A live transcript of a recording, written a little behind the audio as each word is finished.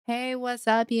Hey, what's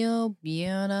up, you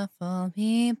beautiful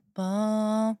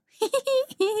people?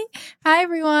 Hi,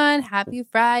 everyone. Happy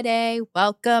Friday.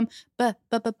 Welcome back.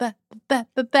 Yo!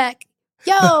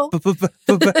 Yeah.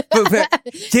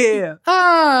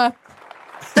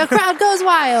 The crowd goes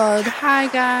wild. Hi,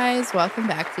 guys. Welcome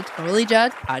back to Totally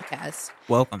Judged Podcast.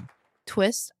 Welcome.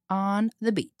 Twist on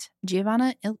the beat.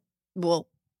 Giavanna. Whoa.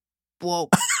 I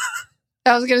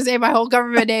was going to say my whole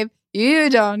government name. You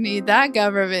don't need that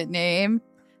government name.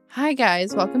 Hi,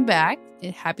 guys. Welcome back.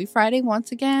 Happy Friday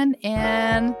once again.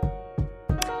 And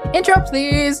intro,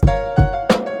 please. You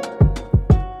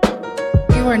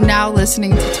are now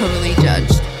listening to Totally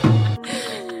Judged.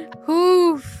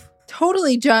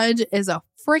 Totally Judged is a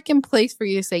freaking place for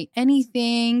you to say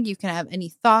anything. You can have any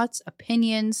thoughts,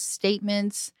 opinions,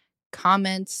 statements,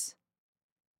 comments,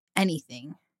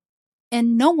 anything.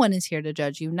 And no one is here to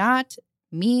judge you. Not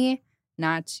me,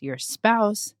 not your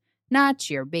spouse, not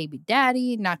your baby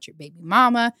daddy, not your baby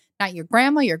mama, not your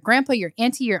grandma, your grandpa, your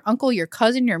auntie, your uncle, your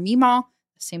cousin, your meemaw.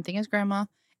 Same thing as grandma.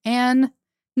 And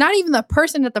not even the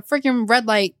person at the freaking red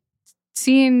light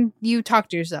seeing you talk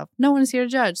to yourself. No one is here to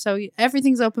judge. So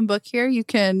everything's open book here. You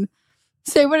can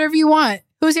say whatever you want.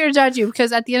 Who's here to judge you?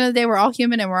 Because at the end of the day, we're all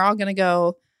human and we're all going to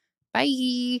go, bye.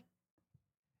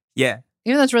 Yeah.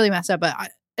 Even though it's really messed up, but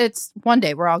it's one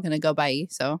day we're all going to go bye.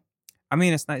 So, I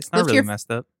mean, it's not really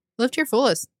messed up. Live to your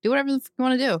fullest. Do whatever you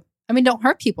want to do. I mean, don't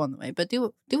hurt people in the way, but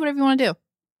do whatever you want to do.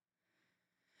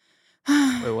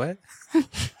 Wait, what?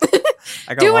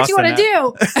 Do what you want to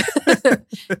do.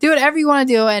 Do whatever you want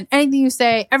to do. And anything you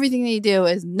say, everything that you do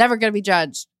is never going to be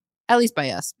judged, at least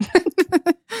by us.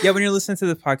 Yeah, when you're listening to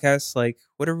the podcast, like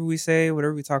whatever we say,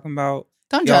 whatever we're talking about.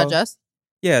 Don't judge us.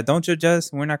 Yeah, don't judge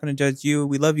us. We're not going to judge you.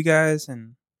 We love you guys.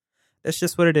 And that's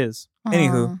just what it is. Aww.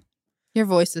 Anywho. Your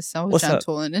voice is so What's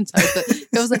gentle up? And inside. It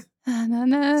was like,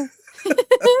 na.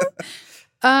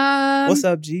 What's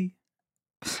up, G?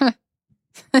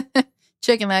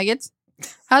 Chicken nuggets.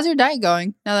 How's your diet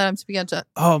going now that I'm speaking to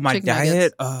my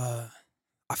diet? I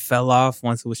fell off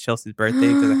once it was Chelsea's birthday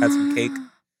because I had some cake.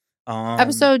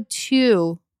 Episode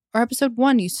 2 or episode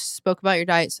 1, you spoke about your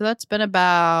diet. So that's been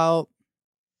about...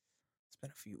 It's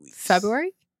been a few weeks.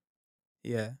 February?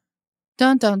 Yeah.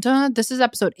 Dun, dun, dun. This is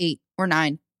episode 8 or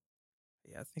 9.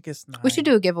 Yeah, I think it's 9. We should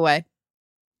do a giveaway.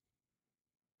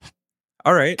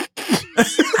 All right.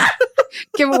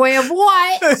 Giveaway of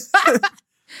what?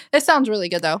 It sounds really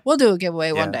good, though. We'll do a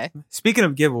giveaway one day. Speaking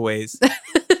of giveaways,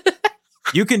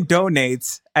 you can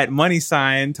donate at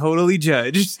 # Totally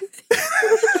Judged.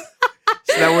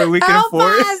 So that way we can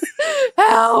afford it.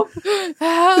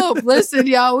 Help. Listen,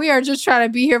 y'all, we are just trying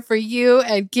to be here for you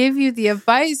and give you the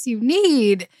advice you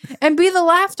need and be the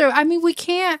laughter. I mean, we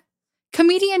can't.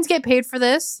 Comedians get paid for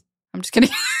this. I'm just kidding.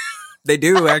 They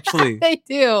do, actually. They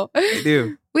do. They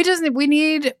do.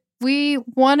 We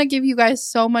want to give you guys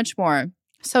so much more.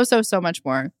 So much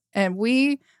more. And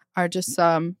we are just,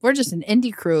 we're just an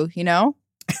indie crew, you know?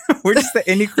 We're just the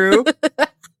indie crew.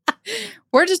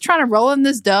 We're just trying to roll in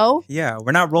this dough. Yeah,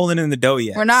 we're not rolling in the dough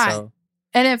yet. We're not. So.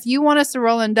 And if you want us to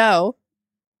roll in dough,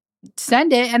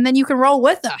 send it and then you can roll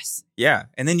with us. Yeah,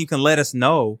 and then you can let us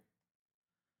know.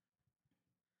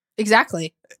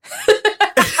 Exactly.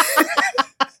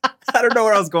 I don't know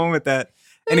where I was going with that.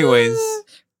 Anyways.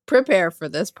 Prepare for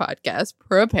this podcast.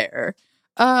 Prepare.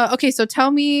 Okay, so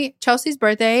tell me Chelsea's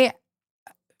birthday.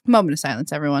 Moment of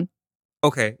silence, everyone.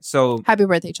 Okay, so... Happy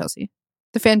birthday, Chelsea.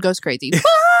 The fan goes crazy.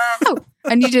 Woo!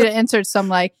 I need you to insert some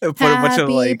like,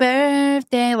 happy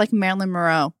birthday, like Marilyn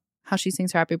Monroe. How she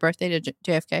sings her happy birthday to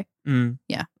JFK.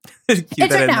 Yeah. It's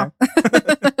right now.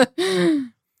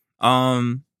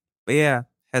 But yeah,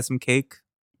 had some cake.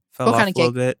 Fell off a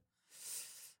little bit.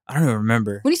 I don't even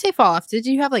remember. When you say fall off, did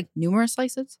you have like numerous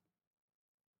slices?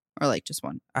 Or like just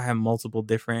one? I had multiple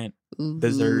different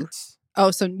desserts.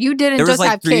 Oh, so you didn't just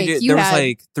have cake. There was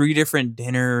like 3 different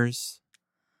dinners.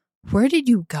 Where did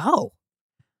you go?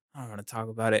 I don't want to talk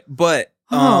about it. But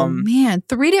oh man,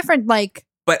 3 different like.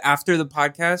 But after the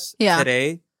podcast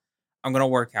today, I'm gonna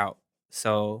work out.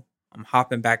 So I'm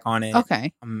hopping back on it.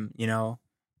 Okay. I'm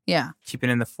keeping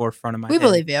it in the forefront of my head. We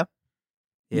believe you.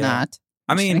 Yeah. Not.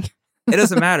 I mean, it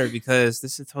doesn't matter because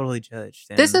this is Totally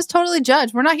Judged. This is Totally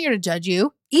Judged. We're not here to judge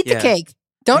you. Eat the cake.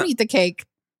 Don't eat the cake.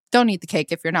 Don't eat the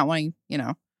cake if you're not wanting, you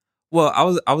know. Well,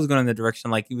 I was going in the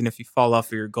direction like even if you fall off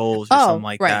of your goals or something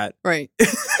like that. Right.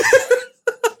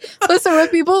 Listen, when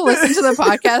people listen to the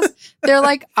podcast, they're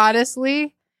like,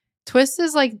 honestly, Twist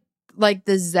is like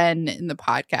the Zen in the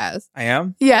podcast. I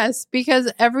am? Yes,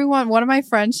 because one of my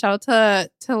friends, shout out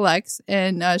to Lex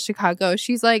in Chicago,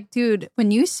 she's like, dude,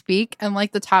 when you speak and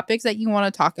like the topics that you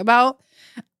want to talk about,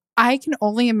 I can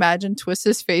only imagine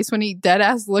Twist's face when he dead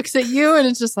ass looks at you and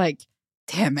it's just like,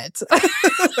 damn it.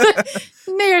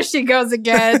 There she goes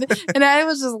again. And I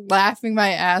was just laughing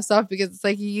my ass off because it's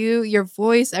like your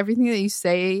voice, everything that you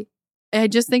say, I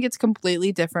just think it's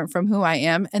completely different from who I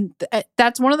am. And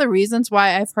that's one of the reasons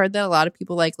why I've heard that a lot of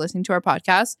people like listening to our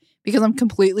podcast because I'm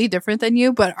completely different than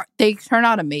you, but they turn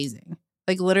out amazing.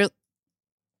 Like literally.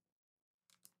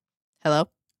 Hello?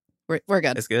 We're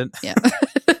good. It's good. Yeah.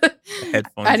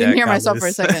 Headphone I didn't jack hear on myself for a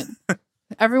this. second.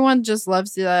 Everyone just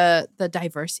loves the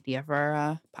diversity of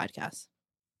our podcast.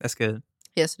 That's good.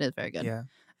 Yes, it is very good. Yeah.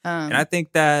 And I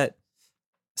think that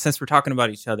since we're talking about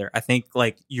each other, I think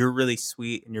like you're really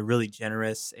sweet and you're really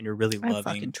generous and you're really I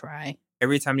loving. fucking try.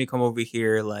 Every time you come over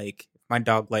here, like my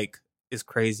dog like is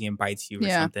crazy and bites you or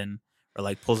something, or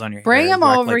like pulls on your Bring hair. him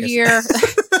over here.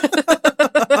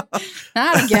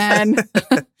 Not again.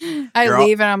 I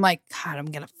leave and I'm like, God, I'm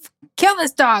gonna kill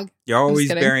this dog. You're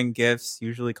always bearing gifts,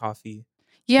 usually coffee.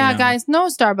 Yeah, you know. Guys, no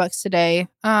Starbucks today.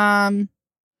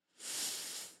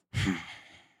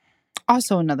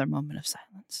 Also, another moment of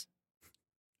silence.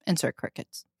 Insert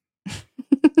crickets.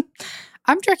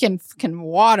 I'm drinking fucking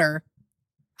water.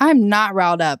 I'm not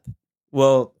riled up.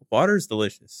 Well, water's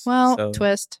delicious. Well,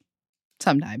 Twist.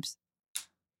 Sometimes.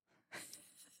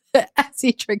 As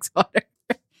he drinks water.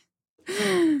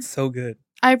 So good.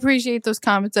 I appreciate those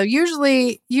comments. So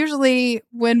usually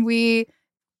when we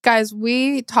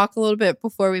talk a little bit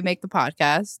before we make the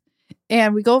podcast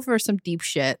and we go for some deep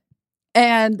shit.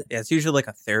 And yeah, it's usually like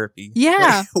a therapy.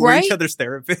 Yeah, like, we're each other's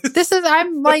therapists.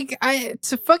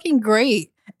 It's fucking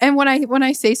great. And when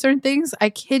I say certain things, I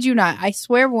kid you not, I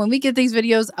swear when we get these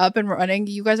videos up and running,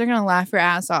 you guys are gonna laugh your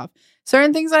ass off.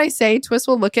 Certain things that I say, Twist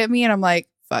will look at me and I'm like,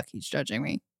 fuck, he's judging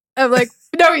me. I'm like,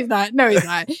 no, he's not. No, he's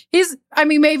not.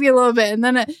 Maybe a little bit. And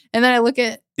then I look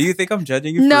at. Do you think I'm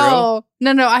judging you? No.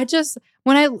 I just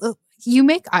you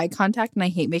make eye contact, and I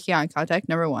hate making eye contact.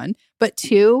 Number one, but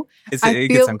two, it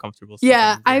gets uncomfortable.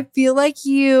 Yeah, I feel like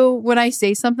when I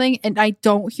say something and I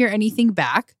don't hear anything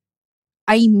back,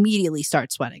 I immediately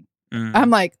start sweating.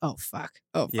 I'm like, oh fuck,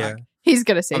 yeah. He's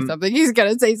gonna say something. He's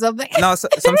gonna say something. No,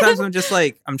 sometimes I'm just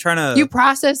like I'm trying to. You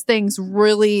process things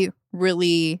really,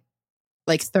 really,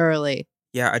 like thoroughly.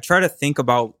 Yeah, I try to think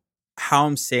about how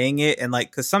I'm saying it, and like,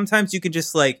 because sometimes you could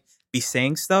just like be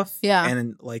saying stuff,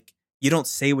 and like you don't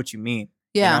say what you mean,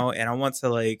 you know? And I want to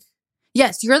like,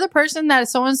 yes, you're the person that if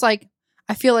someone's like,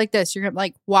 I feel like this, you're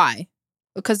like, why?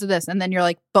 Because of this, and then you're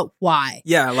like, but why?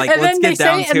 Yeah, like and let's get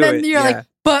down to it. And then you're like,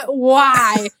 but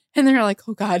why? And then you're like,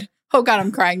 oh god,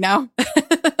 I'm crying now.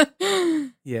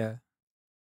 Yeah,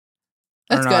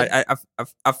 that's good.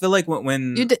 I feel like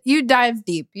when you dive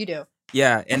deep, you do.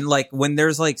 Yeah, and like when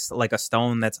there's like a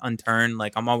stone that's unturned,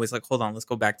 like I'm always like, hold on, let's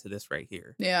go back to this right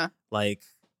here. Yeah. Like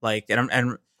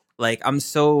and I'm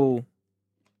so.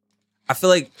 I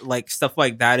feel like stuff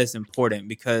like that is important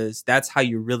because that's how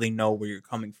you really know where you're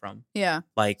coming from. Yeah.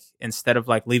 Like instead of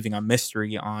like leaving a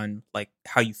mystery on like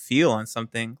how you feel on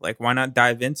something, like why not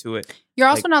dive into it? You're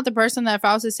also not the person that if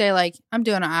I was to say like I'm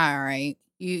doing all right,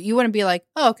 you wouldn't be like,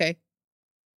 oh okay.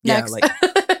 Next. Yeah,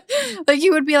 like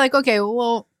you would be like, okay,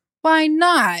 well, why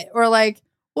not? Or like,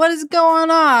 what is going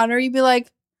on? Or you'd be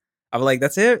like, I'm like,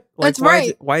 that's it. Like, that's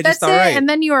right. Why just all right? And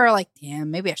then you are like,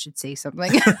 damn, maybe I should say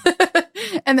something.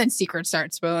 And then secrets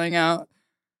start spilling out.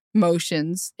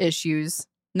 Emotions, issues,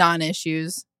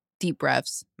 non-issues, deep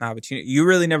breaths. Nah, but you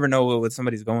really never know what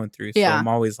somebody's going through. So I'm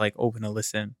always like open to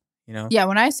listen, you know? Yeah,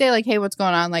 when I say like, hey, what's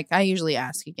going on? Like I usually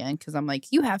ask again because I'm like,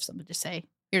 you have something to say.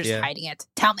 You're just hiding it.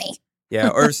 Tell me. Yeah,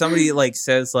 or if somebody like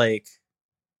says like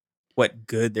what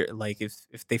good they're like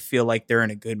if they feel like they're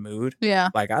in a good mood. Yeah.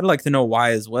 Like I'd like to know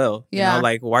why as well. Yeah. You know,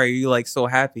 like why are you like so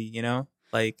happy, you know?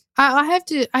 Like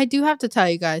I do have to tell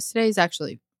you guys, today's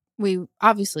actually we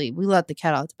let the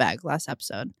cat out of the bag last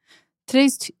episode.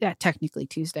 Today's technically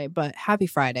Tuesday, but happy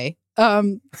Friday.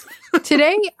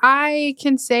 Today I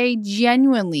can say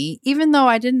genuinely, even though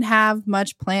I didn't have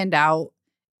much planned out,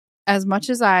 as much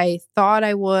as I thought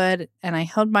I would and I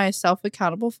held myself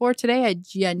accountable for, today I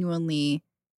genuinely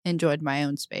enjoyed my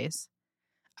own space.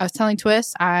 I was telling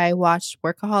Twist, I watched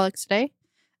Workaholics today.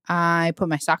 I put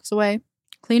my socks away,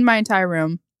 cleaned my entire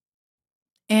room,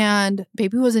 and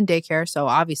baby was in daycare, so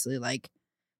obviously like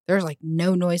there's like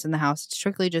no noise in the house. It's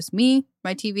strictly just me,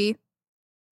 my TV.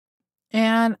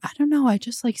 And I don't know, I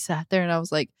just like sat there and I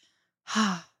was like,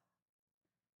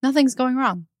 nothing's going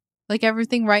wrong. Like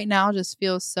everything right now just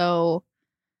feels so,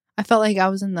 I felt like I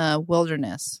was in the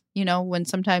wilderness, you know, when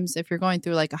sometimes if you're going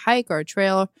through like a hike or a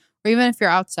trail, or even if you're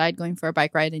outside going for a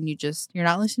bike ride and you're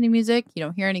not listening to music, you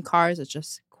don't hear any cars, it's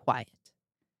just quiet.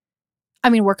 I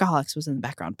mean, Workaholics was in the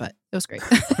background, but it was great.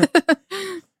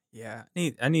 Yeah,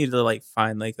 I need to like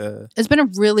find like It's been a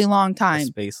really long time.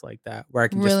 space like that where I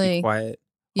can just be quiet.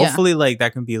 Yeah. Hopefully, like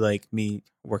that can be like me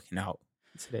working out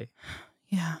today.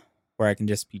 Yeah. Where I can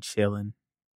just be chilling.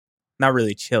 Not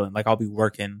really chilling. Like I'll be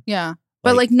working. Yeah.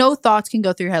 But like no thoughts can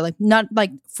go through your head. Like not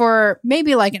like for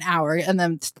maybe like an hour, and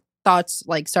then thoughts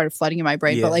like started flooding in my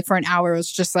brain. Yeah. But like for an hour, it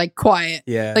was just like quiet.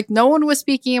 Yeah. Like no one was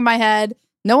speaking in my head.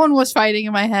 No one was fighting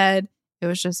in my head. It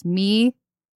was just me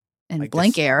and like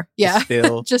blank air. Yeah. Just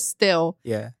still. Just still.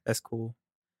 Yeah, that's cool.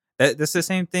 That's the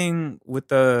same thing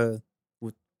with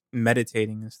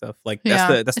meditating and stuff. Like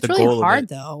that's the really goal hard, of it.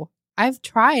 Though. I've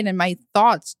tried and my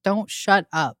thoughts don't shut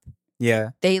up.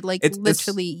 Yeah. They like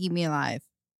literally eat me alive.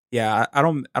 Yeah, I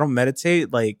don't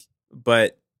meditate like,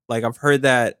 but like I've heard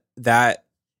that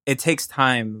it takes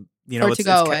time, you know, to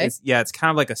go away. It's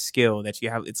kind of like a skill that you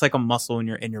have. It's like a muscle in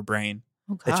your brain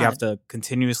that you have to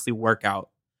continuously work out.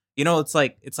 You know, it's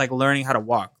like learning how to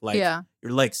walk. Like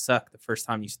your legs suck the first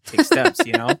time you take steps,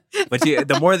 you know? But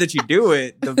the more that you do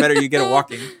it, the better you get at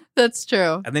walking. That's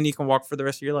true. And then you can walk for the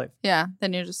rest of your life. Yeah,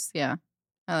 then you're just I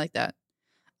like that.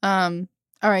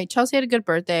 All right, Chelsea had a good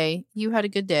birthday. You had a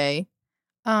good day.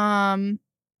 How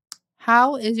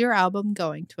is your album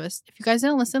going, Twizt? If you guys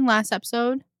didn't listen last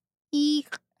episode, I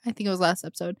think it was last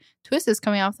episode, Twizt is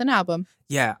coming out with an album.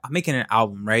 Yeah, I'm making an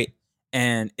album, right?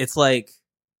 And it's like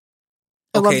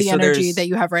I love the energy that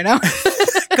you have right now.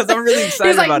 Because I'm really excited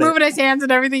He's like about moving his hands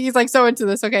and everything. He's like so into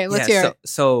this. Okay, let's hear it.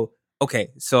 So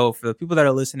for the people that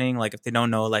are listening, like if they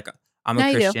don't know, like I'm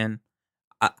a Christian.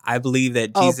 I believe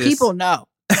that Jesus. Oh, people know.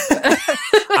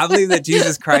 I believe that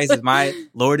Jesus Christ is my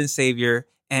Lord and Savior.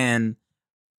 And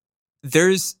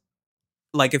there's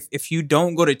like if you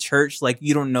don't go to church, like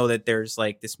you don't know that there's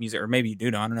like this music, or maybe you do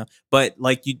know, I don't know. But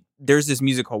like there's this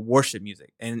music called worship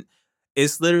music. And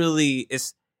it's literally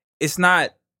it's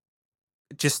not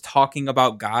just talking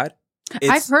about God.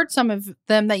 I've heard some of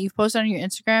them that you've posted on your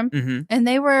Instagram, and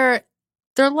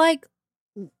they're like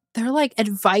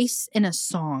advice in a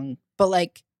song, but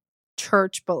like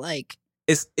church, but like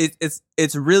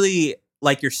it's really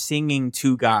like you're singing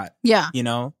to God. Yeah, you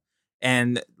know,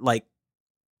 and like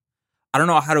I don't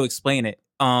know how to explain it.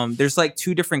 There's like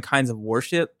two different kinds of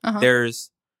worship.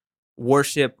 There's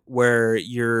worship where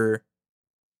you're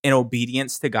in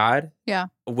obedience to God. Yeah,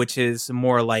 which is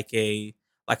more like a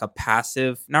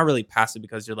passive, not really passive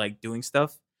because you're like doing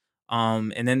stuff.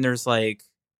 And then there's like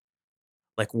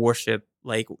worship,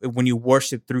 like when you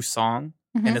worship through song,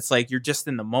 and it's like you're just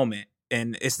in the moment.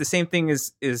 And it's the same thing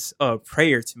as a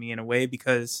prayer to me in a way,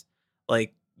 because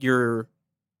like you're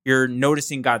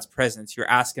noticing God's presence. You're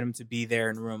asking him to be there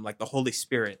in the room, like the Holy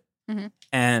Spirit.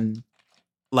 And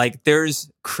like there's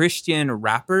Christian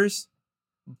rappers,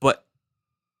 but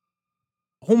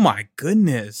oh my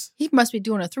goodness, he must be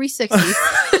doing a 360.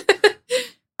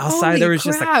 Outside holy there was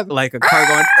crap. Just like a car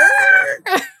going.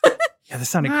 Yeah, that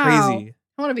sounded crazy.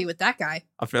 I want to be with that guy.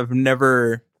 I've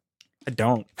never. I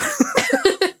don't.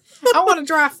 I want to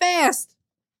drive fast.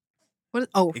 What?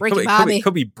 Oh, Ricky Bobby.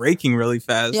 Could be braking really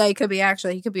fast. Yeah, he could be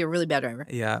actually. He could be a really bad driver.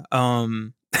 Yeah.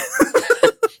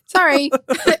 Sorry.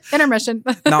 Intermission.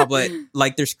 No, but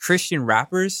like there's Christian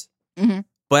rappers,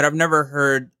 but I've never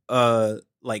heard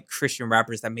like Christian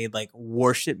rappers that made like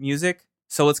worship music.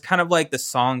 So it's kind of like the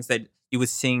songs that you would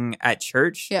sing at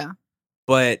church. Yeah.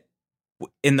 But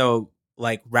in the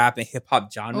like rap and hip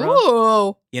hop genre.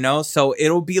 Ooh. You know, so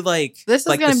it'll be like this is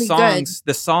like gonna the be songs,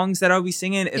 good. The songs that I'll be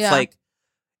singing, it's like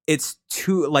it's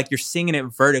too like you're singing it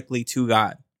vertically to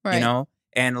God. Right. You know?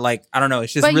 And like I don't know,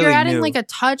 it's just but really you're adding new. Like a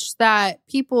touch that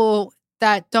people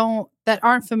that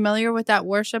aren't familiar with that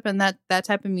worship and that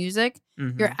type of music,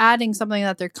 you're adding something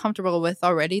that they're comfortable with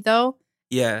already though.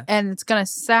 Yeah. And it's gonna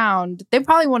sound, they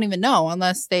probably won't even know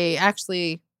unless they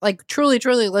actually like truly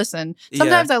listen.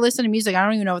 Sometimes I listen to music, I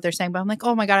don't even know what they're saying, but I'm like,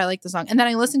 oh my God, I like the song. And then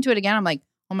I listen to it again, I'm like,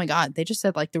 oh my God, they just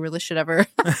said like the realest shit ever.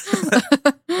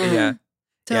 Yeah.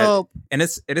 Dope. Yeah. And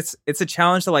it's a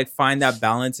challenge to like find that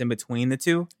balance in between the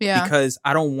two. Yeah. Because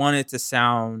I don't want it to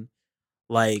sound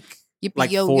like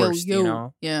forced, you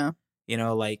know? Yeah. You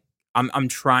know, like I'm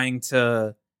trying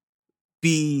to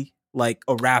be like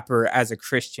a rapper as a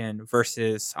Christian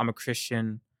versus I'm a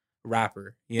Christian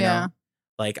rapper, you know?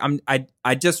 Like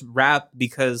I just rap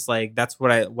because like that's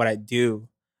what I do,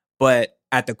 but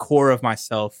at the core of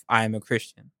myself I am a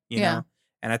Christian, you know?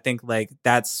 And I think like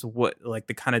that's what like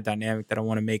the kind of dynamic that I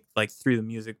want to make like through the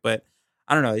music, but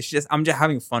I don't know, it's just I'm just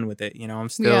having fun with it, you know? I'm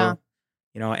still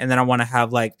you know, and then I want to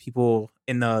have like people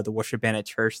in the worship band at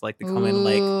church like to come in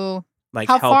like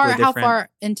how help with different. How far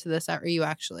into this are you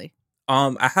actually?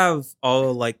 I have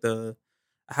all like I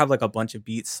have like a bunch of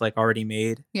beats like already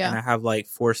made. Yeah. And I have like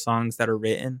 4 songs that are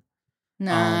written.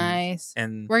 Nice.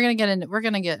 And we're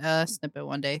gonna get a snippet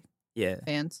one day. Yeah.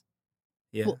 Fans.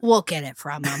 Yeah. We'll get it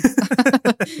from him.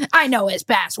 I know his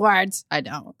passwords. I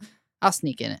don't. I'll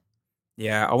sneak in it.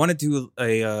 Yeah, I want to do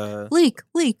a leak.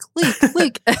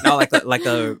 No, like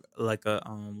a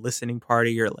listening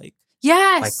party or like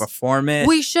yes, like perform it.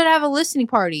 We should have a listening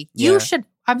party. Yeah. You should.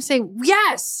 I'm saying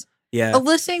yes. Yeah, a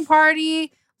listening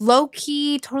party, low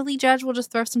key, totally judge. We'll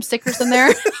just throw some stickers in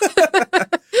there.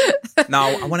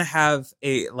 No, I want to have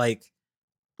a like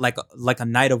a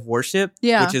night of worship.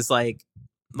 Yeah, which is like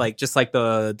just like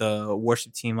the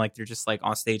worship team, like they're just like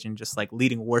on stage and just like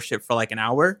leading worship for like an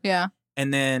hour. Yeah,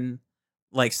 and then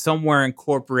like somewhere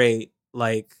incorporate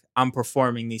like I'm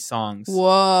performing these songs.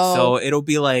 Whoa! So it'll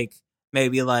be like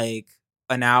maybe like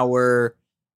an hour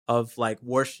of like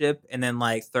worship and then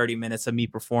like 30 minutes of me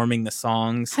performing the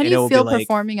songs. How do you feel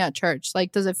performing at church?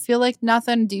 Like, does it feel like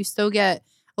nothing? Do you still get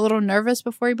a little nervous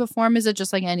before you perform? Is it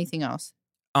just like anything else?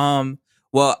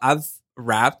 Well, I've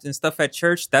rapped and stuff at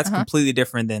church. That's completely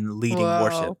different than leading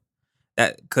worship.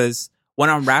 That because when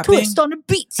I'm rapping, twist on the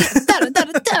beats.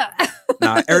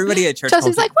 Nah, everybody at church.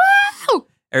 Chelsea's like, wow.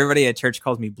 Everybody at church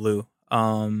calls me Blue.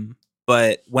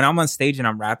 But when I'm on stage and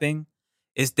I'm rapping,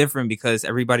 it's different because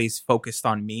everybody's focused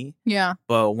on me. Yeah.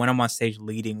 But when I'm on stage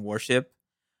leading worship,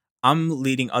 I'm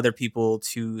leading other people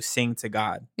to sing to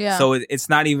God. Yeah. So it's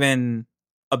not even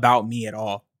about me at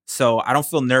all. So I don't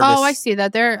feel nervous. Oh, I see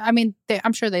that.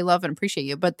 I'm sure they love and appreciate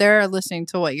you, but they're listening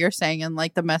to what you're saying and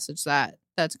like the message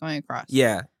that's going across.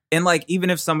 Yeah. And like, even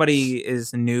if somebody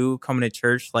is new coming to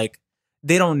church, like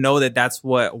they don't know that that's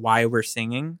why we're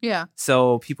singing. Yeah.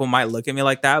 So people might look at me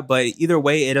like that, but either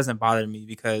way, it doesn't bother me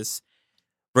because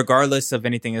regardless of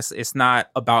anything, it's not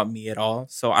about me at all.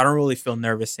 So I don't really feel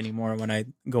nervous anymore when I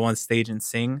go on stage and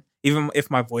sing. Even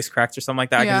if my voice cracks or something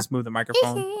like that, I can just move the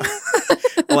microphone.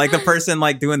 Like the person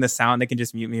like doing the sound, they can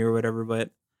just mute me or whatever. But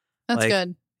that's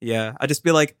good. Yeah, I just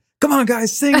be like, "Come on,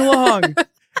 guys, sing along,"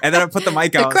 and then I put the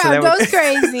mic out. The crowd goes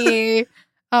crazy.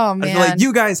 Oh man! I was like,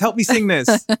 "You guys, help me sing this,"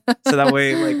 so that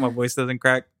way, like, my voice doesn't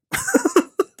crack.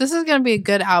 This is gonna be a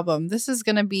good album. This is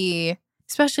gonna be,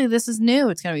 especially this is new.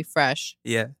 It's gonna be fresh.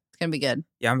 Yeah, it's gonna be good.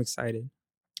 Yeah, I'm excited.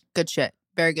 Good shit.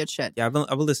 Very good shit. Yeah, I've been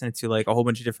listening to like a whole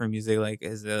bunch of different music, like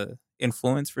as a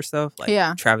influence for stuff,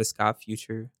 like Travis Scott,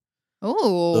 Future.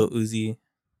 Oh, Lil Uzi.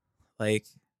 Like,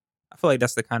 I feel like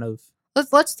that's the kind of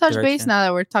let's touch base now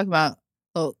that we're talking about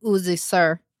Lil Uzi,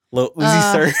 sir. Lil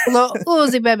Uzi, sir. Lil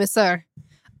Uzi, baby, sir.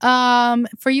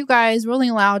 For you guys,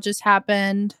 Rolling Loud just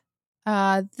happened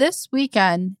this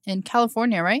weekend in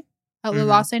California, right?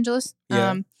 Los Angeles.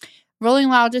 Yeah. Rolling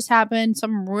Loud just happened.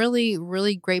 Some really,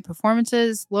 really great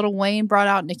performances. Lil Wayne brought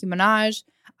out Nicki Minaj.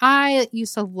 I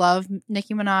used to love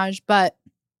Nicki Minaj, but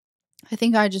I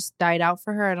think I just died out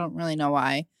for her. I don't really know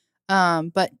why.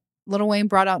 But Lil Wayne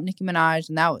brought out Nicki Minaj,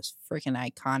 and that was freaking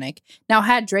iconic. Now,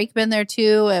 had Drake been there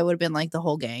too, it would have been like the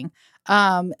whole gang.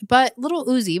 But Lil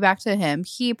Uzi, back to him,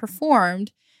 he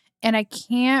performed, and I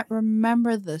can't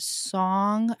remember the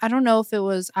song. I don't know if it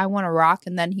was I Wanna Rock,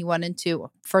 and then he went into,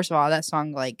 first of all, that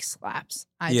song like slaps.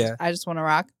 I just Wanna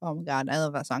Rock. Oh my God, I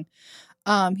love that song.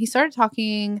 He started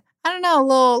talking, I don't know, a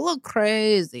little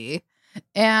crazy.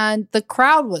 And the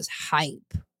crowd was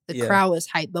hype. Crowd was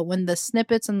hype. But when the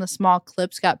snippets and the small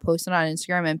clips got posted on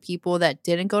Instagram and people that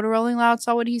didn't go to Rolling Loud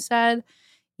saw what he said,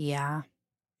 yeah.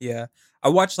 Yeah. I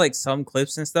watched like some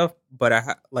clips and stuff, but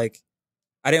I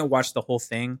didn't watch the whole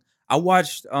thing. I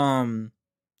watched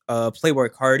Playboy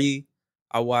Cardi.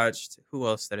 I watched, who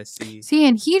else did I see? See,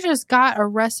 and he just got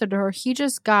arrested, or he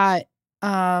went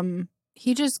to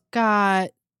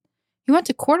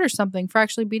court or something for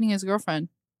actually beating his girlfriend.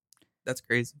 That's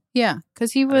crazy. Yeah,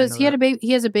 because he had a baby.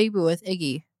 He has a baby with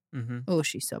Iggy. Mm-hmm. Oh,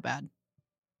 she's so bad.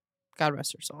 God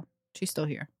rest her soul. She's still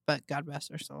here, but God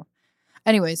rest her soul.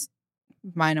 Anyways,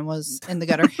 mine was in the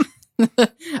gutter.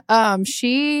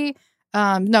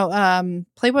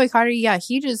 Playboy Cardi. Yeah,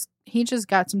 he just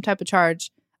got some type of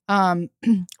charge.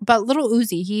 But Lil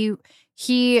Uzi,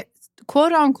 he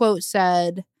quote unquote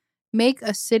said, "Make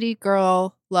a city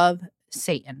girl love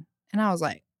Satan," and I was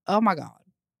like, oh my God.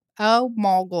 Oh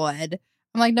my God.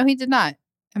 I'm like, no, he did not.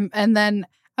 And then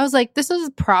I was like, this is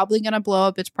probably going to blow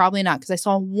up. It's probably not, because I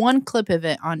saw one clip of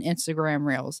it on Instagram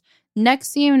Reels.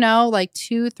 Next thing you know, like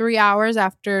 2-3 hours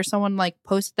after someone like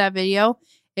posted that video,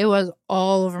 it was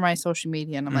all over my social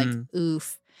media. And I'm like,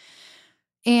 oof.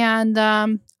 And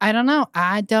I don't know.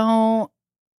 I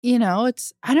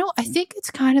think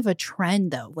it's kind of a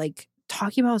trend though. Like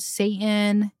talking about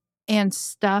Satan and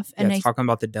stuff. And talking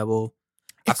about the devil.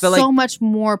 It's so much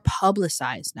more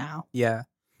publicized now. Yeah.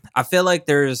 I feel like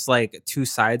there's like two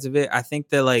sides of it. I think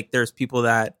that like there's people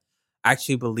that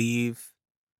actually believe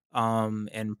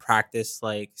and practice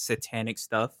like satanic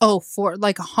stuff. Oh, for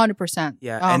like 100%.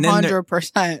 Yeah,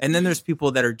 100%. And then there's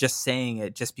people that are just saying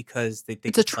it just because they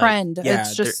think it's a trend. Like,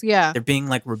 it's just they're being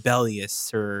like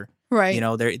rebellious or right. You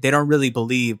know, they don't really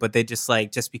believe, but they just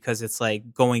like just because it's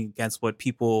like going against what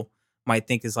people might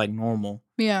think is like normal.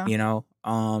 Yeah, you know,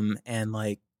 and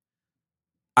like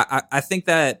I think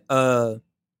that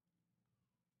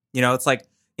you know, it's like,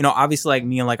 you know, obviously like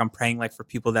me and like I'm praying like for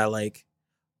people that like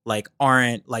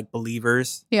aren't like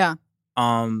believers. Yeah.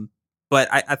 But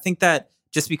I think that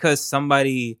just because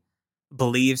somebody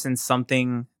believes in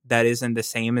something that isn't the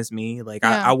same as me, like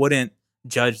I wouldn't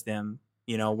judge them,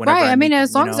 you know, whenever right. I mean,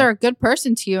 as long as they're a good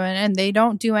person to you and they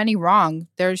don't do any wrong,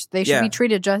 they should be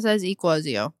treated just as equal as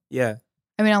you. Yeah.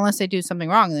 I mean, unless they do something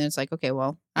wrong, then it's like, okay,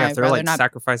 well, if they're like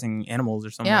sacrificing animals or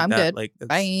something like that. I'm good. Like,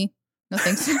 bye. No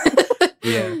thanks.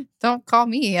 Yeah. Don't call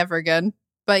me ever again.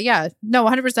 But yeah, no,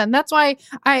 100%. That's why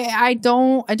I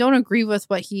don't agree with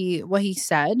what he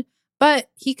said. But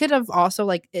he could have also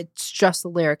like, it's just a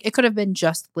lyric. It could have been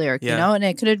just a lyric, you know, and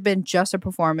it could have been just a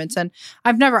performance. And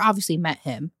I've never obviously met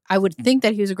him. I would think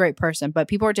that he was a great person, but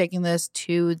people are taking this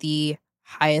to the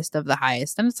highest of the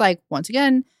highest. And it's like, once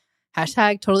again,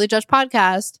 hashtag totally judge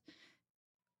podcast.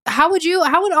 How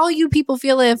would all you people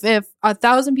feel if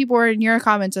 1,000 people were in your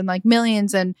comments and like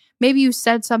millions, and maybe you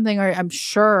said something, or I'm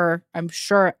sure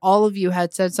all of you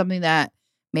had said something that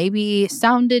maybe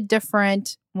sounded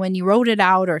different when you wrote it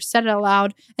out or said it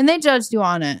aloud, and they judged you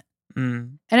on it,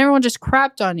 and everyone just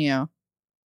crapped on you.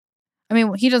 I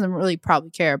mean, he doesn't really probably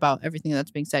care about everything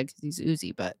that's being said because he's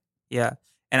Uzi, but yeah,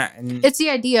 and it's the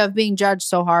idea of being judged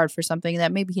so hard for something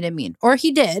that maybe he didn't mean, or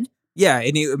he did. Yeah,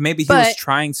 and maybe he was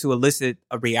trying to elicit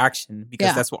a reaction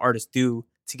because that's what artists do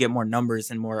to get more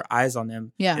numbers and more eyes on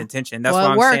them and attention. That's why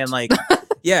I'm saying like,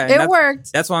 yeah, it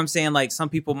worked. That's why I'm saying like some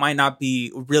people might not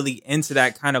be really into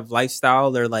that kind of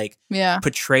lifestyle or like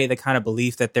portray the kind of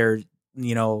belief that they're,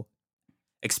 you know,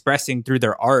 expressing through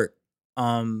their art.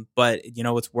 But you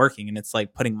know, it's working and it's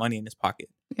like putting money in his pocket.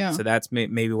 Yeah. So that's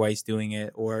maybe why he's doing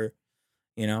it, or,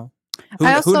 you know.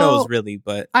 Who knows really,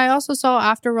 but I also saw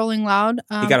after Rolling Loud.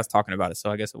 He got us talking about it,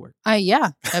 so I guess it worked.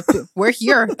 Yeah, we're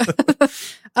here.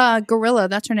 Gorilla,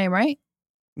 that's her name, right?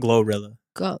 Glorilla.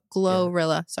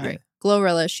 Glorilla, sorry. Yeah.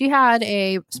 Glorilla. She had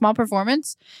a small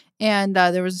performance, and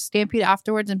there was a stampede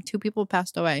afterwards, and 2 people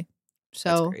passed away.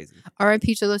 So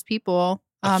R.I.P. to those people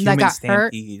that got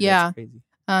hurt. Yeah.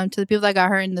 To the people that got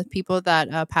hurt and the people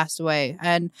that passed away.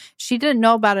 And she didn't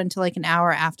know about it until like an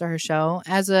hour after her show.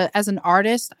 As an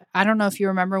artist, I don't know if you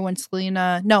remember when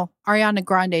Ariana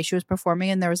Grande, she was performing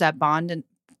and there was that bomb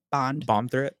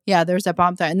threat. Yeah, there was that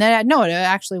bomb threat. And then it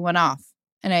actually went off.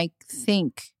 And I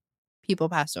think people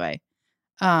passed away.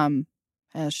 And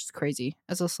it's just crazy.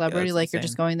 As a celebrity, like insane. You're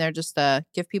just going there just to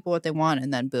give people what they want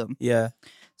and then boom. Yeah.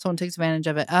 Someone takes advantage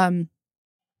of it.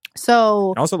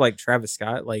 So and also like Travis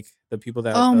Scott, like the people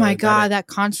that oh my god, that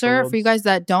concert, for you guys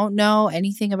that don't know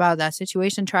anything about that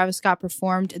situation, Travis Scott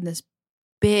performed in this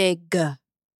big,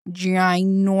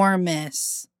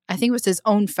 ginormous, I think it was his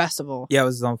own festival. Yeah, it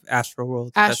was his own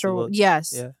Astroworld.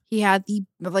 Yes. Yeah. He had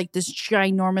this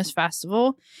ginormous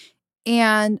festival.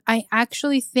 And I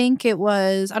actually think it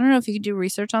was, I don't know if you could do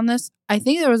research on this. I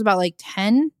think there was about like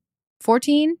 10,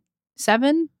 14,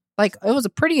 7. Like it was a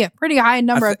pretty high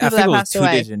number of people that passed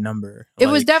away. Two-digit number. It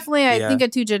was definitely, I think, a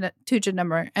two-digit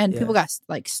number, and people got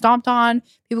like stomped on.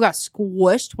 People got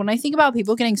squished. When I think about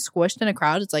people getting squished in a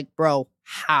crowd, it's like, bro,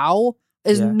 how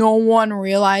is no one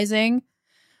realizing?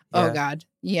 Yeah. Oh God,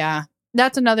 yeah,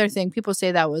 that's another thing. People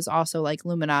say that was also like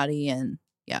Illuminati and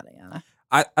yada yada.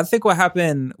 I think what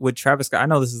happened with Travis Scott, I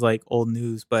know this is like old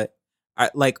news, but I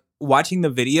like watching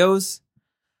the videos.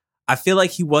 I feel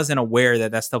like he wasn't aware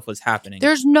that stuff was happening.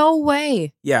 There's no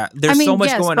way. Yeah, there's so much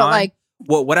going on. Like,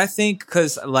 what I think,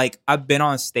 because like I've been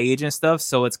on stage and stuff,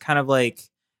 so it's kind of like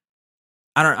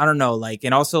I don't know, like,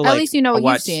 and also at like least you know what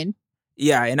you've seen.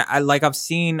 Yeah, and I've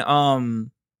seen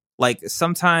like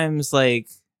sometimes like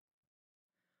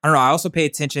I don't know. I also pay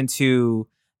attention to.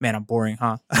 Man, I'm boring,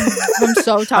 huh? I'm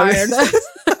so tired.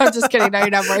 I'm just kidding. No, you're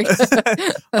not boring.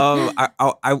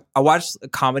 I watch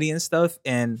comedy and stuff,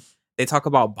 and they talk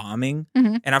about bombing,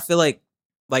 and I feel like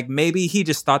maybe he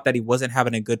just thought that he wasn't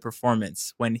having a good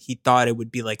performance when he thought it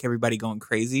would be like everybody going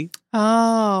crazy.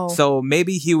 Oh, so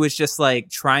maybe he was just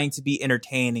like trying to be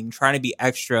entertaining, trying to be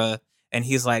extra, and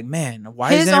he's like, man,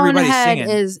 why isn't everybody singing?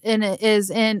 His own head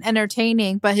is in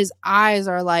entertaining, but his eyes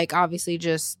are like obviously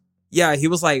just. Yeah, he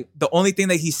was like, the only thing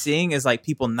that he's seeing is like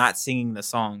people not singing the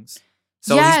songs.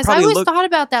 So yes, I always thought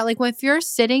about that. Like if you're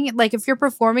sitting, like if you're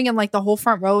performing and like the whole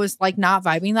front row is like not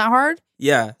vibing that hard.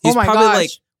 Yeah, he's probably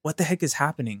like what the heck is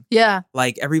happening? Yeah.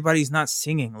 Like, everybody's not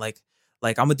singing. Like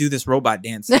I'm gonna do this robot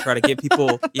dance to try to get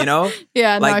people, you know?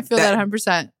 Yeah, like, no, I feel that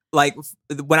 100%. Like,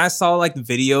 when I saw like the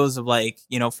videos of like,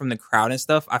 you know, from the crowd and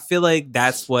stuff, I feel like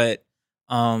that's what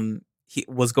he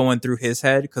was going through his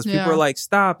head, because people were like,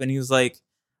 stop, and he was like,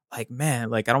 man,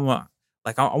 like, I don't want,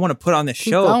 like, I want to put on this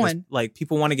show, going. like,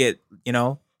 people want to get, you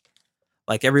know,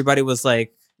 like, everybody was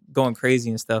like going crazy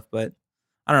and stuff. But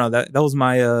I don't know, that was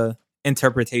my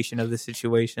interpretation of the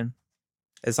situation,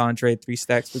 as Andre 3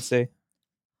 Stacks would say.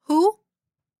 Who?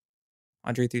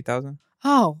 Andre 3000.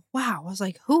 Oh, wow. I was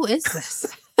like, who is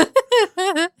this?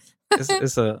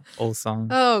 It's a old song.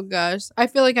 Oh gosh, I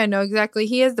feel like I know exactly.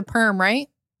 He has the perm, right?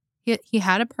 He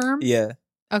had a perm. Yeah.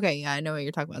 Okay, yeah, I know what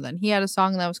you're talking about. Then he had a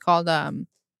song that was called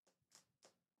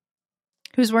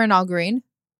 "Who's Wearing All Green."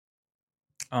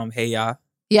 Hey Ya.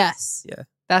 Yes. Yeah.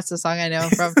 That's the song I know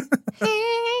from. Hey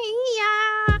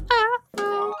Ya.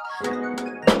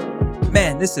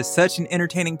 Man, this is such an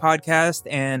entertaining podcast,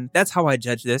 and that's how I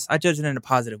judge this. I judge it in a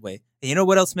positive way. And you know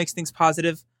what else makes things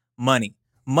positive? Money.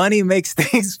 Money makes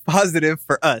things positive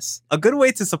for us. A good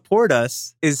way to support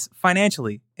us is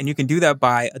financially, and you can do that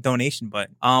by a donation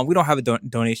button. We don't have a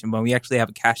donation button. We actually have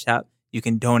a Cash App. You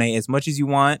can donate as much as you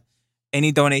want.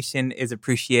 Any donation is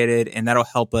appreciated, and that'll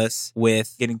help us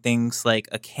with getting things like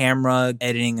a camera,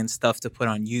 editing and stuff to put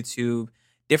on YouTube,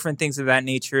 different things of that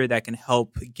nature that can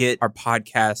help get our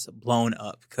podcast blown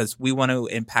up, because we want to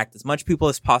impact as much people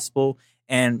as possible.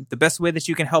 And the best way that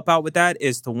you can help out with that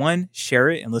is to, one, share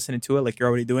it and listen to it like you're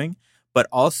already doing, but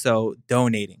also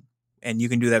donating. And you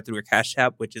can do that through a Cash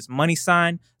App, which is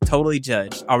 $totally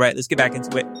judged. All right, let's get back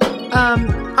into it.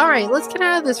 All right, let's get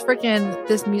out of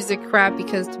this music crap,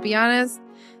 because to be honest,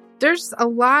 there's a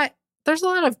lot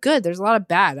of good. There's a lot of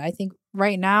bad. I think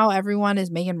right now everyone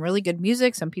is making really good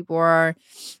music. Some people are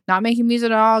not making music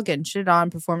at all, getting shit on,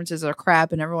 performances are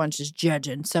crap, and everyone's just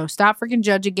judging. So stop freaking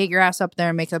judging, get your ass up there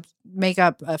and make up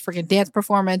a freaking dance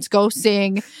performance, go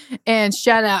sing and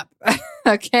shut up.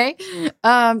 Okay?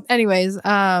 Anyways,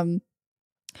 okay,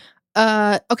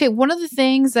 one of the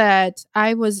things that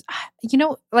I was,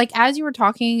 like, as you were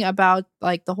talking about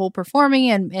like the whole performing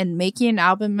and making an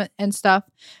album and stuff,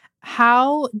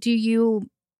 how do you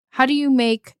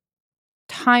make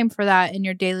time for that in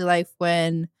your daily life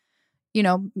when,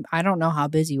 I don't know how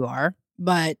busy you are,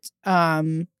 but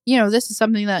this is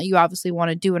something that you obviously want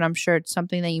to do, and I'm sure it's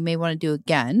something that you may want to do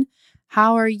again.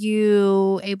 How are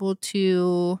you able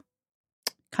to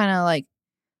kind of like,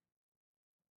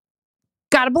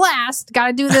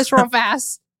 gotta do this real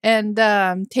fast and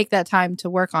take that time to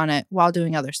work on it while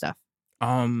doing other stuff?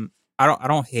 I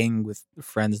don't hang with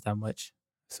friends that much,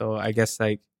 so I guess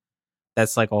like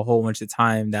that's like a whole bunch of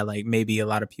time that like maybe a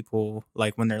lot of people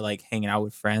like when they're like hanging out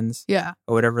with friends, yeah,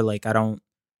 or whatever. Like, I don't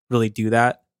really do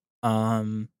that.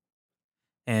 And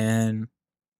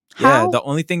yeah, the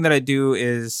only thing that I do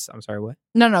is, I'm sorry, what?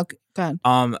 No, go ahead.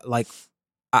 Like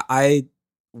I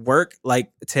work,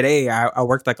 like today I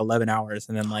worked like 11 hours,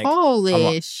 and then like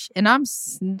holy and I'm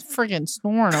freaking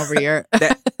snoring over here.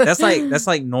 that's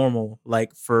like normal,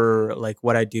 like for like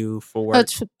what I do for work.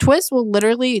 Twizt will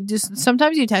literally just,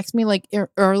 sometimes you text me like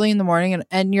early in the morning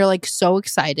and you're like so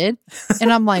excited,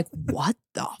 and I'm like, what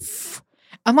the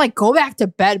I'm like, go back to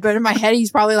bed, but in my head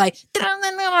he's probably like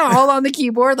all on the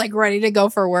keyboard, like ready to go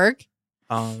for work.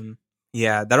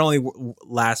 Yeah, that only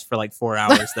lasts for like 4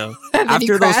 hours though.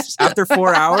 After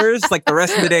 4 hours, like the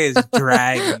rest of the day is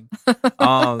dragging.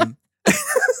 And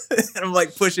I'm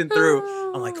like pushing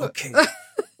through. I'm like, okay,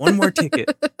 one more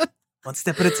ticket, one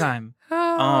step at a time.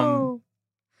 So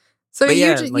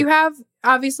you have,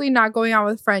 obviously not going out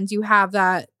with friends, you have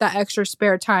that extra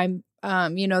spare time.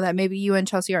 That maybe you and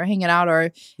Chelsea are hanging out,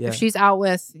 or if she's out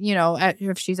with,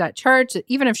 if she's at church,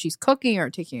 even if she's cooking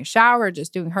or taking a shower,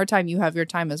 just doing her time, you have your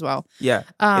time as well. Yeah.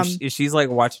 If she's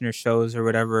like watching her shows or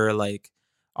whatever, like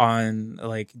on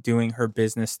like doing her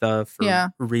business stuff,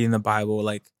 or reading the Bible,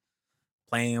 like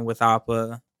playing with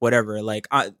Appa, whatever, like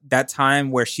that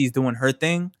time where she's doing her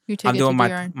thing, I'm doing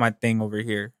my thing over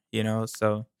here,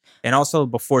 so. And also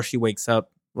before she wakes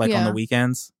up, like on the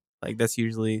weekends, like that's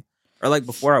usually, or like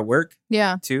before I work,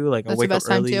 too. Like I wake up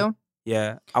early. Too.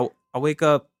 Yeah, I wake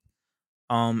up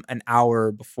an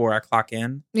hour before I clock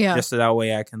in. Yeah, just so that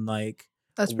way I can like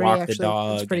walk the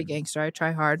dog. That's pretty gangster. I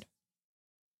try hard.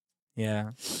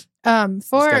 Yeah.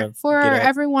 For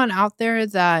everyone out there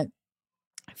that,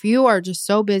 if you are just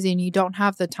so busy and you don't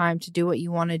have the time to do what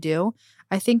you want to do,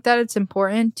 I think that it's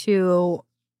important to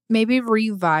maybe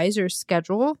revise your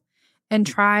schedule and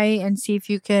try and see if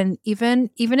you can, even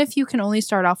if you can only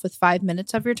start off with 5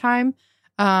 minutes of your time,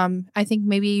 I think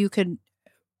maybe you could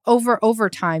over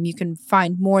time, you can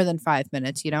find more than 5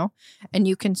 minutes, and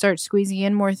you can start squeezing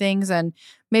in more things and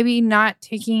maybe not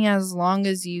taking as long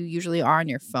as you usually are on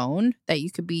your phone that you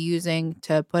could be using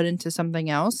to put into something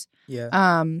else. Yeah.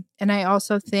 And I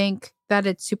also think that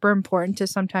it's super important to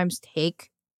sometimes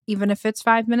take, even if it's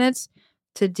 5 minutes,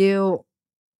 to do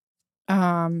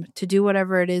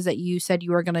whatever it is that you said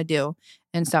you were going to do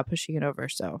and stop pushing it over.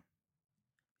 So,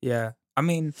 yeah. I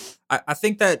mean, I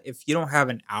think that if you don't have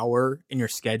an hour in your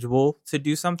schedule to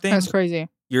do something, that's crazy.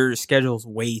 Your schedule's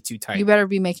way too tight. You better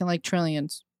be making like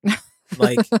trillions.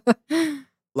 like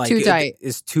too tight.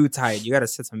 It's too tight. You got to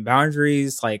set some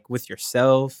boundaries, like with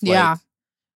yourself. Yeah.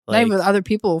 Not even with other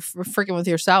people, freaking with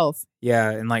yourself.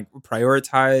 Yeah. And like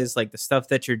prioritize like the stuff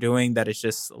that you're doing that is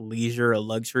just leisure, a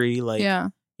luxury. Like, yeah.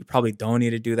 You probably don't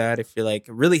need to do that. If you like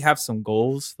really have some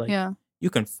goals, like you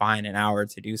can find an hour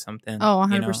to do something. Oh,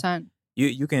 100%.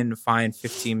 You can find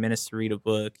 15 minutes to read a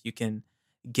book. You can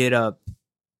get up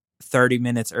 30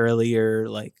 minutes earlier.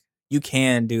 Like you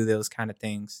can do those kind of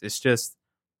things. It's just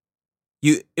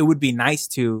it would be nice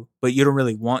to, but you don't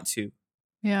really want to.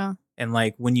 Yeah. And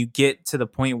like when you get to the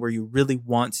point where you really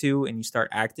want to and you start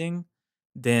acting,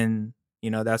 then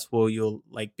that's where you'll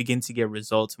like begin to get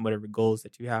results and whatever goals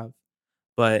that you have.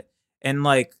 But and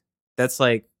like that's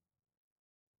like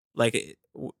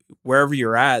wherever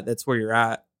you're at, that's where you're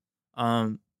at.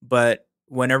 But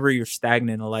whenever you're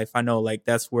stagnant in life, I know like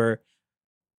that's where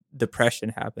depression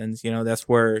happens. That's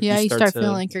where you start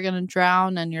feeling like you're gonna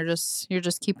drown, and you're just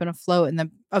keeping afloat, and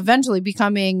then eventually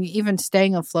becoming even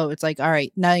staying afloat. It's like, all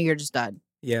right, now you're just done.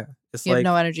 Yeah, you have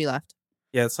no energy left.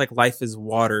 Yeah, it's like life is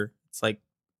water. It's like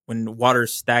when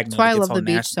water's stagnant. That's why I love the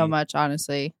beach so much.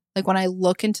 Honestly, like when I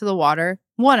look into the water,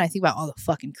 one, I think about all the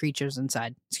fucking creatures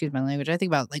inside. Excuse my language. I think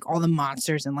about like all the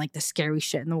monsters and like the scary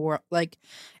shit in the world, like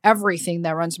everything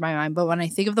that runs through my mind. But when I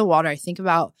think of the water, I think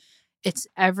about it's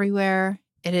everywhere.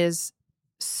 It is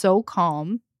so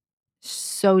calm,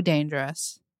 so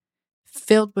dangerous,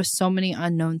 filled with so many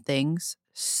unknown things,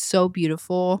 so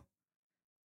beautiful.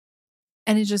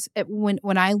 And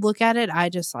when I look at it, I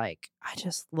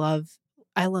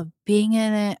love being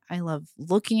in it. I love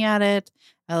looking at it.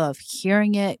 I love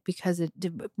hearing it because it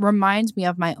reminds me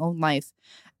of my own life.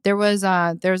 There was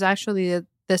actually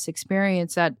this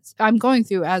experience that I'm going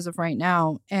through as of right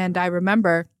now. And I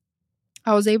remember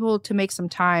I was able to make some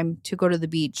time to go to the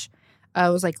beach.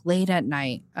 It was like late at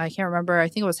night. I can't remember. I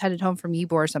think I was headed home from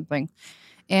Ybor or something.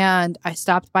 And I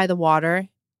stopped by the water.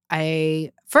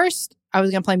 First I was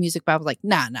going to play music, but I was like,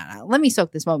 nah. Let me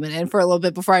soak this moment in for a little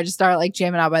bit before I just start like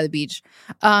jamming out by the beach.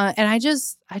 And I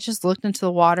just looked into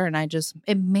the water, and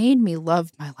it made me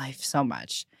love my life so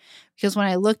much. Because when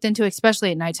I looked into it,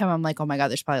 especially at nighttime, I'm like, oh my God,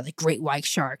 there's probably like great white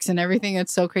sharks and everything.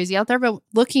 It's so crazy out there. But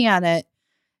looking at it,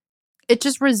 it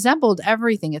just resembled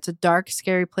everything. It's a dark,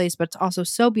 scary place, but it's also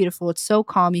so beautiful. It's so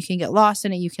calm. You can get lost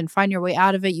in it. You can find your way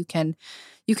out of it. You can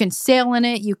sail in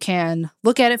it. You can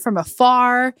look at it from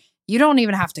afar. You don't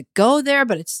even have to go there,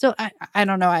 but it's still, I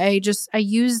don't know. I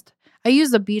use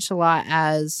the beach a lot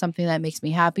as something that makes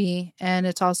me happy. And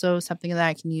it's also something that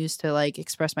I can use to like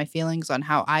express my feelings on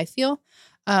how I feel.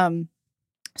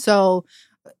 So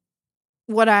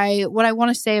what I want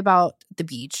to say about the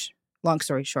beach, long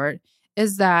story short,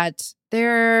 is that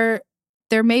there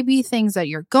may be things that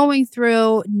you're going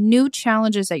through, new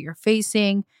challenges that you're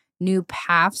facing, new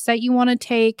paths that you want to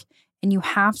take. And you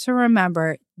have to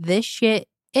remember this shit,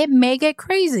 it may get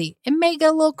crazy. It may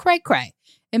get a little cray-cray.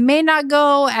 It may not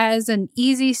go as an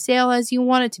easy sail as you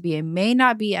want it to be. It may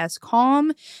not be as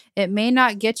calm. It may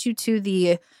not get you to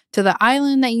the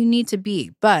island that you need to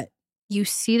be. But you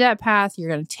see that path, you're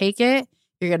going to take it.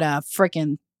 You're going to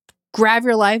freaking grab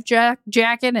your life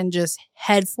jacket and just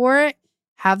head for it.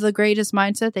 Have the greatest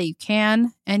mindset that you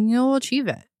can, and you'll achieve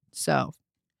it. So.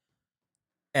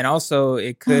 And also,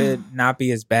 it could not be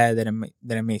as bad that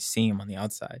it may seem on the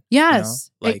outside.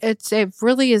 Yes, it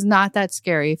really is not that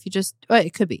scary if you just. Well,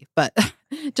 it could be, but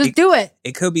just do it.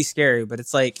 It could be scary, but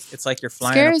it's like you're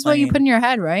flying. Scary is what you put in your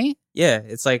head, right? Yeah,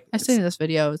 it's like I've seen this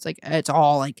video. It's like it's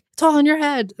all in your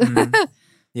head. Mm-hmm.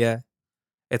 Yeah,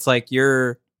 it's like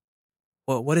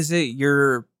what is it?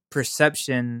 Your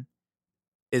perception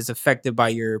is affected by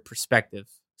your perspective.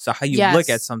 So how you look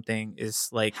at something is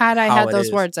like had I had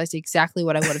those words, I see exactly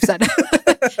what I would have said.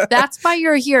 That's why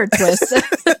you're here, Twist.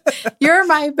 You're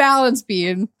my balance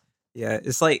beam. Yeah,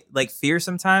 it's like fear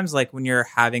sometimes, like when you're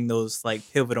having those like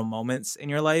pivotal moments in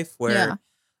your life where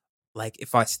like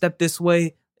if I step this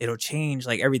way, it'll change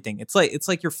like everything. It's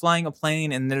like you're flying a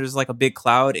plane and there's like a big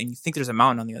cloud and you think there's a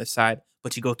mountain on the other side,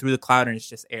 but you go through the cloud and it's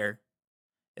just air.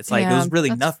 It's like it was really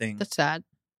nothing. That's sad.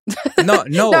 No, I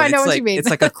know it's what like you mean. it's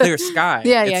like a clear sky.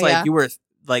 Yeah, it's like you were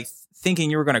like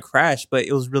thinking you were going to crash, but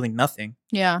it was really nothing.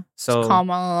 Yeah. So it's calm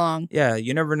all along. Yeah.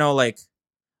 You never know like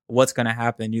what's going to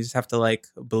happen. You just have to like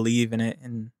believe in it.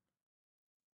 And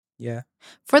yeah.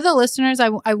 For the listeners,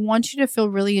 I want you to feel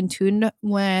really in tune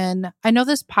when I know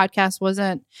this podcast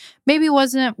wasn't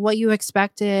what you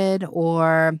expected,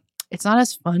 or it's not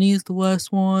as funny as the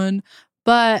last one,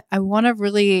 but I want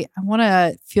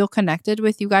to feel connected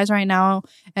with you guys right now.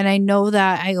 And I know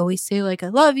that I always say like, I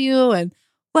love you and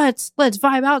let's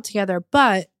vibe out together.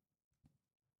 But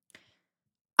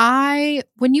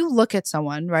when you look at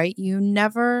someone, right, you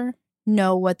never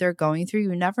know what they're going through.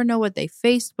 You never know what they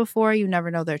faced before. You never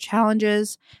know their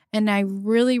challenges. And I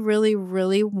really, really,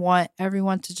 really want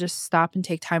everyone to just stop and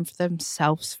take time for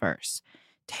themselves first.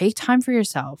 Take time for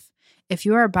yourself. If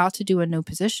you are about to do a new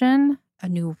position, a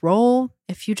new role,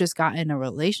 if you just got in a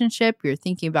relationship, you're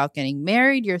thinking about getting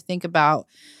married, you're thinking about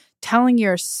telling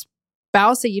your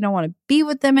spouse that you don't want to be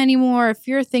with them anymore, if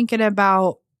you're thinking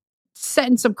about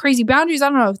setting some crazy boundaries, I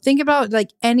don't know, think about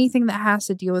like anything that has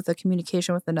to deal with a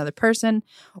communication with another person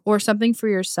or something for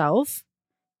yourself,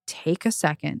 take a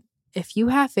second. If you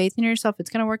have faith in yourself,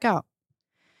 it's going to work out.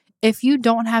 If you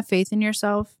don't have faith in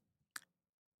yourself,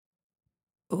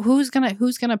 who's going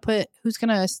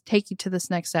to take you to this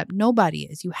next step? Nobody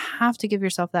is. You have to give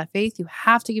yourself that faith. You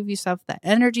have to give yourself that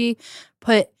energy.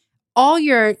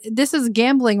 This is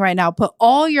gambling right now. Put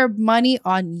all your money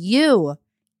on you.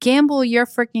 Gamble your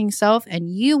freaking self and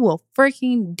you will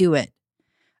freaking do it.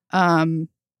 And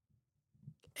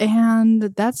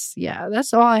that's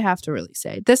all I have to really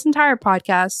say. This entire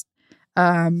podcast,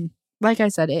 like I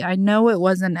said, I know it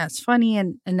wasn't as funny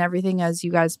and everything as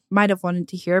you guys might have wanted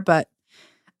to hear, but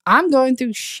I'm going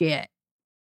through shit.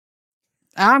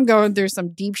 I'm going through some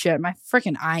deep shit. My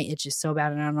freaking eye itches so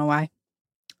bad and I don't know why.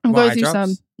 I'm going through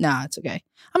some. Nah, it's okay.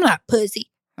 I'm not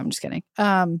pussy. I'm just kidding.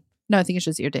 No, I think it's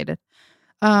just irritated.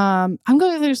 I'm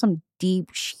going through some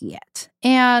deep shit.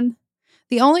 And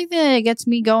the only thing that gets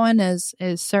me going is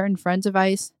certain friends'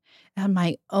 advice and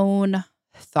my own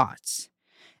thoughts.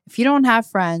 If you don't have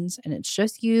friends and it's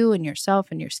just you and yourself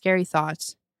and your scary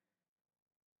thoughts,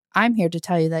 I'm here to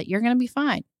tell you that you're going to be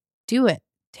fine. Do it.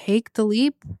 Take the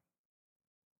leap.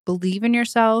 Believe in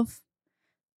yourself.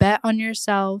 Bet on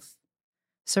yourself.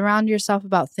 Surround yourself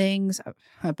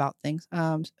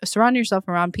surround yourself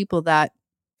around people that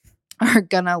are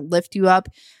gonna lift you up.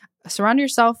 Surround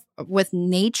yourself with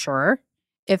nature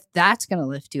if that's gonna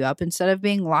lift you up. Instead of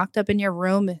being locked up in your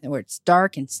room where it's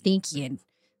dark and stinky and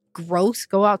gross,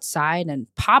 go outside and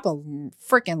pop a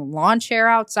freaking lawn chair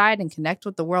outside and connect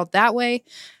with the world that way.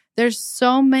 There's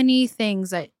so many things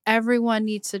that everyone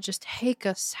needs to just take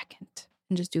a second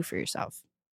and just do for yourself.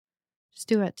 Just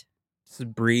do it.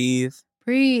 Just breathe.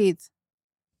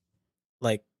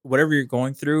 Like whatever you're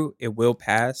going through, it will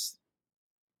pass.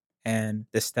 And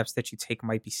the steps that you take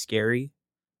might be scary,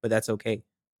 but that's okay.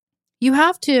 You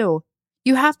have to.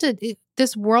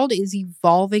 This world is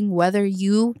evolving, whether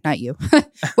you guys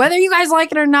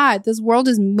like it or not. This world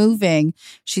is moving.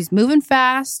 She's moving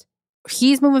fast.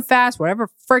 He's moving fast. Whatever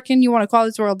frickin' you want to call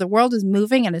this world, the world is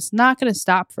moving and it's not going to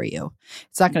stop for you.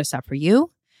 It's not going to stop for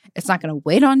you. It's not going to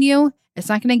wait on you. It's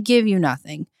not going to give you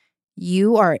nothing.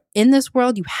 You are in this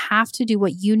world. You have to do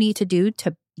what you need to do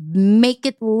to make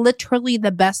it literally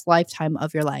the best lifetime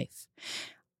of your life.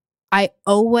 I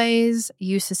always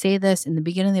used to say this in the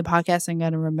beginning of the podcast. I'm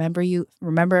going to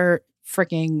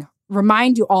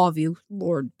remind you, all of you,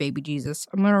 Lord, baby Jesus.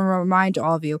 I'm going to remind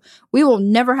all of you, we will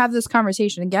never have this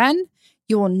conversation again.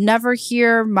 You will never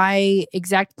hear my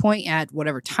exact point at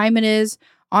whatever time it is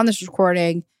on this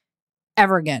recording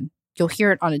ever again. You'll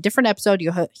hear it on a different episode.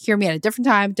 You'll hear me at a different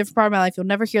time, different part of my life. You'll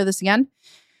never hear this again.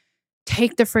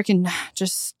 Take the freaking,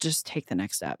 just take the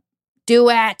next step. Do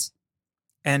it.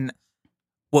 And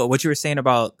what you were saying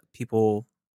about people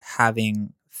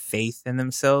having faith in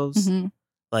themselves,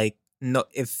 like, no,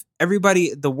 if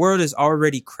everybody, the world is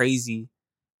already crazy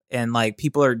and like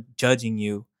people are judging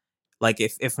you, like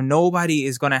if nobody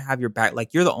is going to have your back,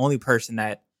 like you're the only person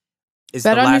that is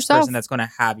the last person that's going to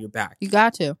have your back. You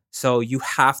got to. So you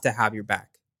have to have your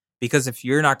back, because if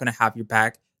you're not going to have your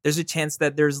back, there's a chance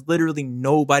that there's literally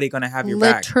nobody going to have your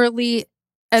back. Literally.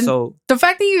 And so the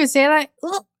fact that you say that,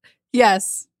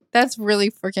 yes, that's really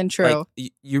freaking true.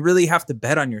 Like, you really have to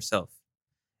bet on yourself.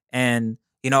 And,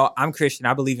 you know, I'm Christian.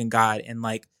 I believe in God. And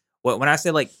like, when I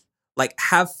say like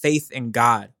have faith in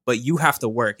God, but you have to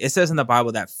work. It says in the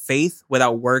Bible that faith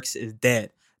without works is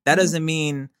dead. That doesn't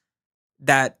mean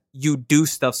that you do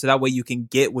stuff so that way you can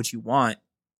get what you want.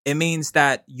 It means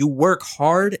that you work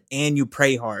hard and you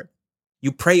pray hard.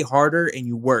 You pray harder and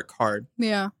you work hard.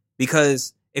 Yeah.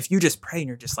 Because if you just pray and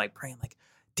you're just like praying like,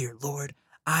 dear Lord,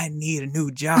 I need a new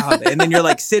job. And then you're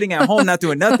like sitting at home not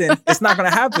doing nothing. It's not going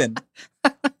to happen.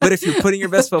 But if you're putting your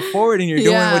best foot forward and you're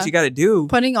doing what you got to do.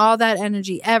 Putting all that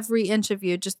energy, every inch of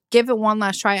you, just give it one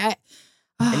last try.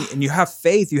 And you have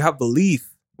faith, you have belief.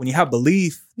 When you have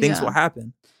belief, things will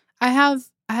happen. I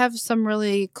have some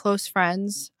really close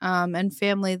friends and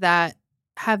family that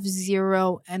have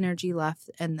zero energy left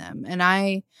in them. And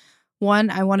I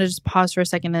want to just pause for a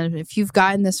second. And if you've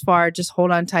gotten this far, just hold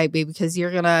on tight, baby, because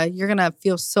you're gonna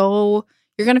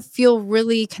feel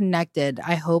really connected,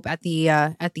 I hope, at the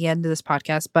end of this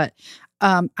podcast. But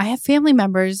I have family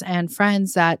members and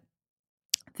friends that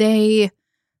they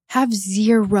have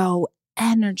zero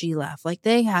energy left. Like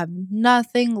they have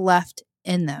nothing left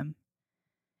in them.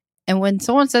 And when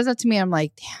someone says that to me, I'm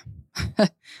like, damn,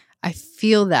 I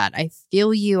feel that. I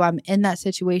feel you. I'm in that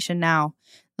situation now.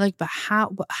 Like, but how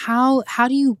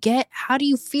do you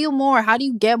feel more? How do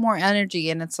you get more energy?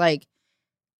 And it's like,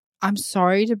 I'm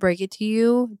sorry to break it to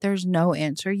you. There's no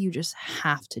answer. You just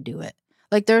have to do it.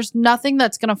 Like, there's nothing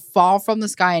that's going to fall from the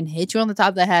sky and hit you on the top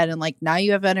of the head. And like, now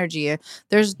you have energy.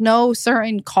 There's no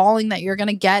certain calling that you're going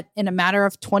to get in a matter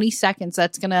of 20 seconds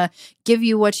that's going to give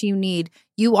you what you need.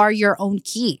 You are your own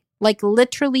key. Like,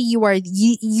 literally, you are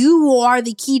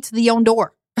the key to the own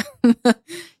door.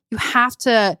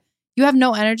 You have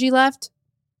no energy left.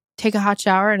 Take a hot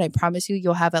shower, and I promise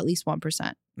you'll have at least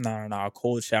 1%. No, a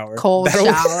cold shower.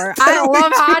 Shower. I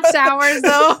love hot showers,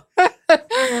 though.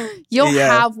 You'll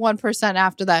have 1%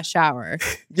 after that shower.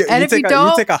 And if you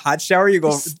don't, you take a hot shower, you go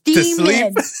to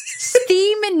sleep.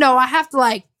 Steaming. No, I have to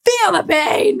like feel the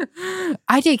pain.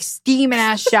 I take steaming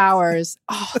ass showers.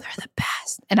 Oh, they're the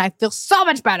best, and I feel so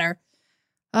much better.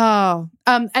 Oh,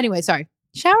 anyway, sorry.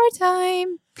 Shower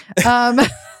time.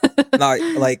 No,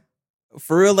 like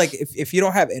for real. Like if you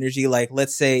don't have energy, like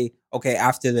let's say, okay,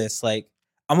 after this, like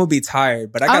I'm gonna be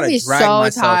tired, but I gotta drag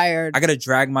myself. Tired. I gotta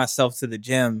drag myself to the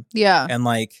gym. Yeah, and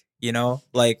like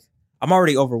like I'm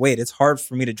already overweight. It's hard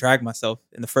for me to drag myself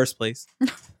in the first place.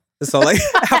 So like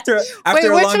after a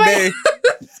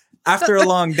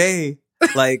long day,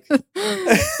 like you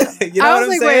know what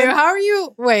I'm saying? How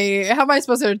am I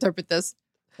supposed to interpret this?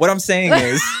 What I'm saying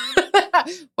is.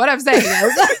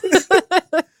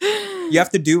 You have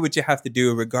to do what you have to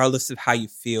do regardless of how you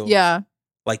feel. Yeah.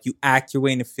 Like you act your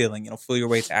way into feeling, feel your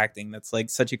way to acting. That's like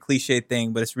such a cliche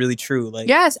thing, but it's really true. Like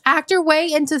yes, act your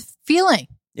way into feeling.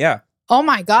 Yeah. Oh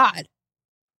my God.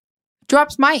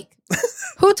 Drops mic.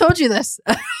 Who told you this?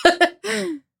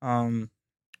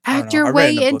 Act your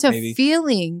way into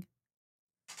feeling.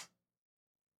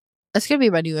 That's gonna be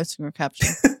my new Instagram caption.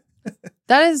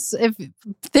 That is,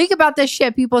 think about this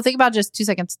shit, people. Think about just 2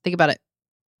 seconds. Think about it.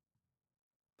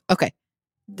 Okay.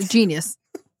 Genius.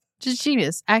 Just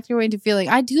genius. Act your way into feeling.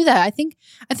 I do that. I think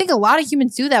a lot of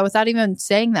humans do that without even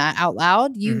saying that out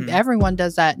loud. Everyone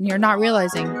does that, and you're not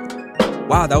realizing.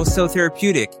 Wow, that was so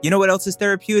therapeutic. You know what else is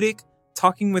therapeutic?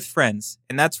 Talking with friends.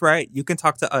 And that's right. You can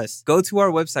talk to us. Go to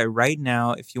our website right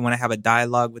now if you want to have a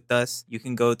dialogue with us. You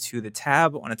can go to the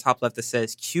tab on the top left that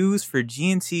says Q's for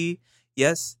G&T.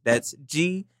 Yes, that's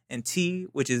G and T,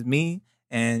 which is me.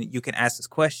 And you can ask us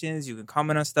questions. You can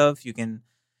comment on stuff. You can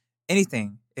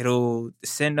anything. It'll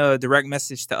send a direct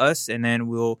message to us, and then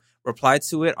we'll reply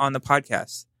to it on the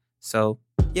podcast. So,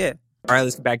 yeah. All right,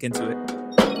 let's get back into it.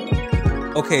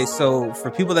 Okay, so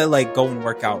for people that like go and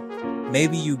work out,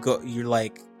 maybe you're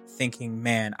like thinking,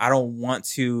 man, I don't want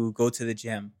to go to the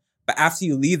gym. But after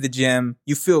you leave the gym,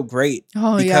 you feel great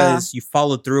because you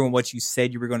followed through on what you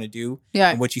said you were going to do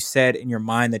and what you said in your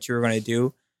mind that you were going to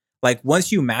do. Like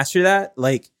once you master that,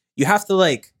 like you have to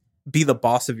like be the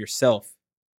boss of yourself.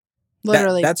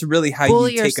 Literally. That's really how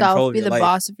you take control of your life. Be the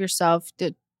boss of yourself.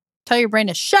 Tell your brain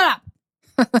to shut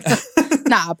up.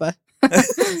 Nah, but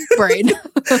brain.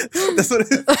 That's what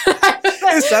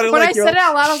it sounded when like. When I said it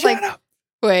out loud, I was like,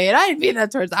 wait, I didn't mean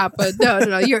that towards Appa.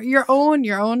 No. Your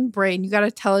own brain. You got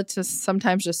to tell it to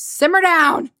sometimes just simmer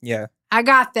down. Yeah. I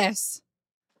got this.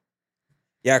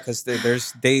 Yeah, because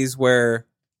there's days where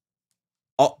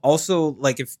also,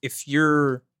 like, if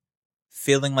you're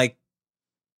feeling like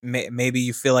maybe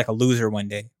you feel like a loser one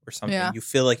day or something, you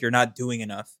feel like you're not doing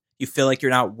enough. You feel like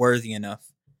you're not worthy enough.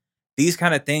 These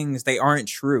kind of things, they aren't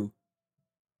true.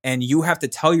 And you have to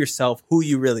tell yourself who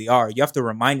you really are. You have to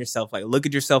remind yourself, like, look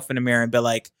at yourself in the mirror and be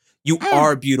like, you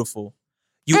are beautiful.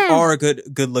 You are good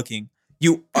looking.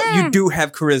 You do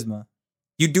have charisma.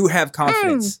 You do have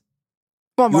confidence.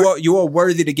 You are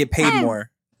worthy to get paid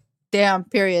more. Damn,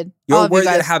 period. You're worthy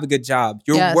to have a good job.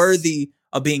 You're worthy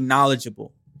of being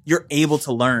knowledgeable. You're able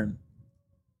to learn.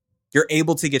 You're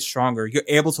able to get stronger. You're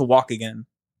able to walk again.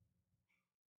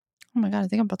 Oh my God, I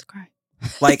think I'm about to cry.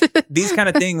 Like, these kind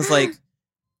of things, like,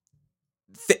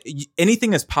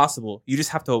 anything is possible. You just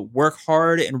have to work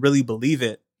hard and really believe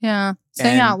it. Yeah.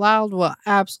 Saying out loud will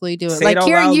absolutely do it. Say it out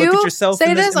hearing loud, you look at yourself say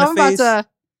in the, this, in the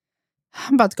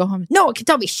I'm about to go home. No one can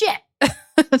tell me shit.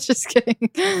 Just kidding.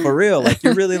 For real. Like,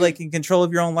 you're really like in control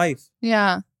of your own life.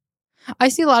 Yeah. I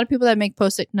see a lot of people that make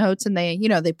Post-it notes and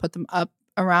they put them up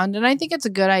around. And I think it's a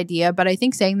good idea. But I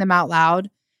think saying them out loud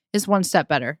is one step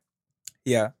better.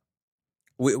 Yeah.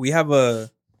 We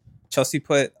have Chelsea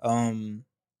put,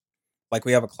 like,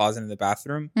 we have a closet in the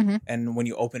bathroom. Mm-hmm. And when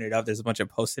you open it up, there's a bunch of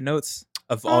Post-it notes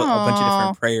of a bunch of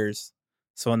different prayers.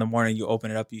 So in the morning, you open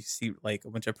it up, you see like a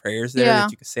bunch of prayers there that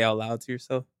you can say out loud to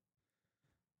yourself.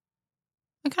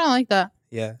 I kind of like that.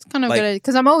 Yeah. It's kind of good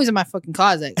because I'm always in my fucking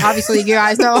closet. Obviously, you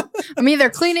guys know I'm either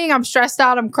cleaning, I'm stressed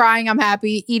out, I'm crying, I'm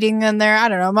happy, eating in there. I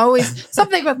don't know. I'm always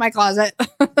something with my closet.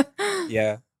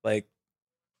 Yeah. Like,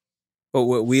 but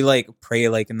we like pray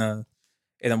like in the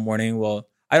morning. Well,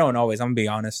 I don't always, I'm gonna be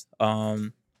honest.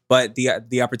 But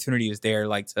the opportunity is there,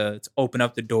 like to open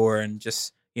up the door and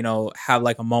just, have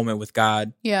like a moment with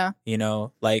God. Yeah.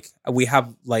 Like we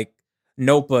have like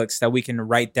notebooks that we can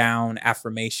write down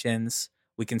affirmations.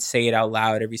 We can say it out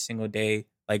loud every single day.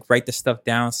 Like write the stuff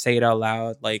down, say it out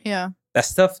loud. Like that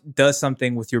stuff does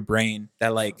something with your brain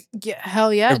that like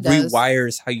hell yeah, it does.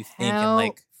 Rewires how you think and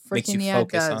like makes you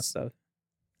focus on stuff.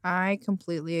 I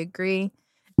completely agree.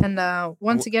 And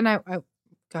once again, I go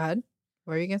ahead.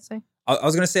 What are you gonna say? I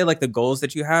was gonna say like the goals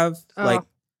that you have, like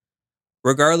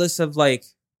regardless of like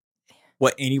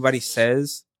what anybody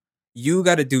says, you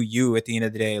got to do you at the end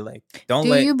of the day. Like don't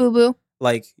let you boo boo.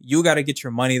 Like you got to get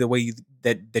your money the way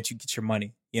that you get your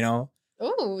money.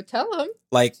 Oh, tell them.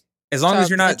 Like as long as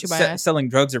you're not selling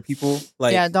drugs or people.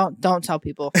 Like don't tell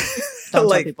people. Don't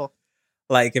tell people.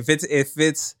 Like if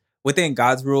it's within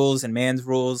God's rules and man's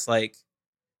rules, like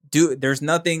there's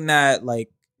nothing that like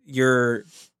you're.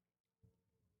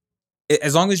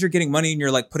 As long as you're getting money and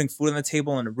you're like putting food on the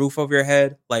table and a roof over your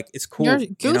head, like it's cool. You're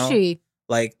Gucci.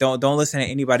 Like don't listen to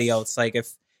anybody else. Like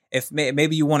if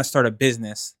maybe you want to start a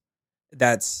business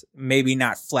that's maybe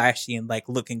not flashy and like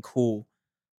looking cool,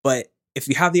 but if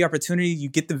you have the opportunity, you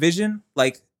get the vision.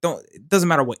 Like it doesn't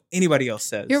matter what anybody else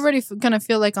says. You're already gonna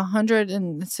feel like 100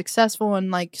 and successful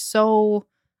and like so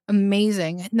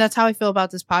amazing. And that's how I feel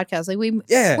about this podcast. Like we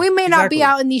may not be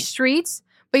out in these streets.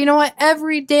 But you know what?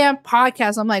 Every damn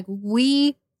podcast, I'm like,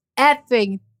 we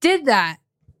effing did that.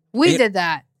 We did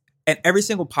that. And every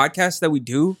single podcast that we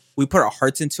do, we put our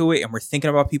hearts into it and we're thinking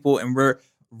about people and we're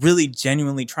really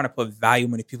genuinely trying to put value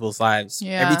into people's lives.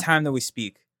 Yeah. Every time that we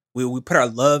speak, we put our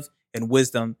love and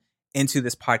wisdom into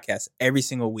this podcast every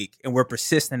single week and we're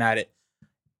persistent at it.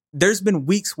 There's been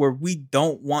weeks where we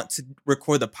don't want to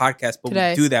record the podcast, but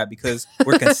we do that because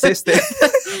we're consistent.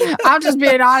 I'm just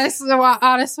being honest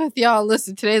with y'all.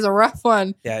 Listen, today's a rough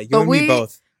one. Yeah, you and me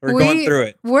both. We're going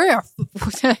through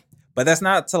it. But that's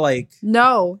not to like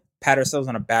pat ourselves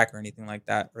on the back or anything like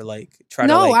that, or like try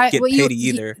to get paid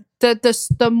either.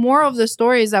 The moral of the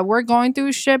story is that we're going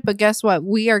through shit, but guess what?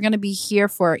 We are going to be here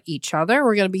for each other.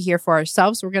 We're going to be here for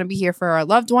ourselves. We're going to be here for our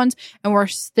loved ones, and we're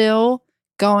still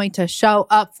going to show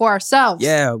up for ourselves.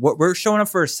 Yeah, we're showing up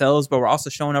for ourselves, but we're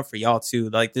also showing up for y'all too.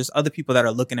 Like there's other people that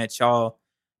are looking at y'all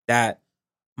that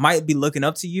might be looking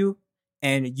up to you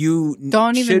and you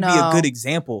should be a good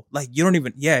example. Like you don't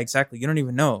even exactly. You don't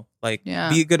even know. Like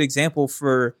be a good example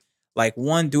for like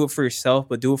one, do it for yourself,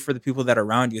 but do it for the people that are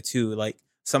around you too. Like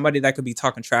somebody that could be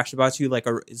talking trash about you, like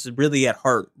is really at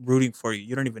heart rooting for you.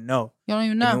 You don't even know. You don't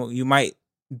even know. You might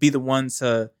be the one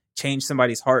to change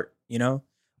somebody's heart,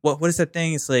 What is that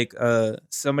thing? It's like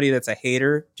somebody that's a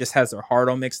hater just has their heart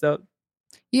all mixed up.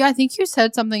 Yeah, I think you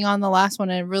said something on the last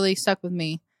one and it really stuck with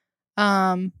me.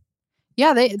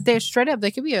 Yeah, they're straight up.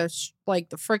 They could be like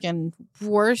the freaking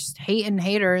worst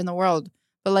hater in the world,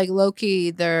 but like low key,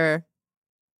 they're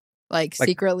like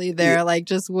secretly they're like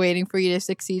just waiting for you to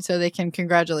succeed so they can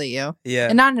congratulate you. Yeah,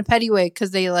 and not in a petty way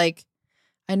because they like.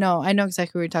 I know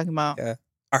exactly what you're talking about. Yeah,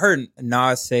 I heard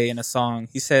Nas say in a song.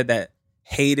 He said that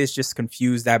hate is just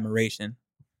confused admiration.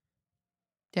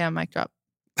 Damn, mic drop.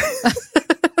 All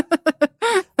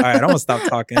right, I'm gonna stop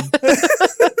talking.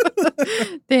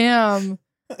 Damn,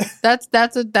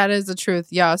 that is the truth.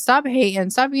 Yeah, stop hating.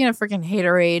 Stop being a freaking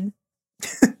haterade.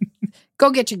 Go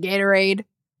get your Gatorade.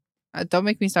 Don't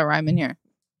make me start rhyming here.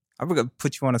 I'm gonna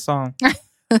put you on a song.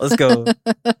 Let's go.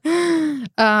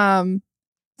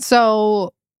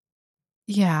 So,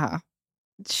 yeah,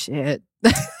 shit.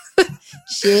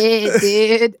 Shit,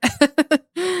 dude.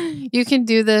 You can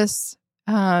do this.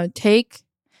 I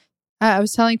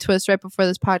was telling Twizt right before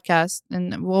this podcast,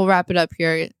 and we'll wrap it up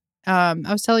here. I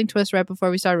was telling Twizt right before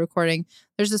we started recording,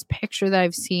 there's this picture that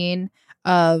I've seen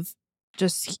of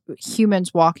just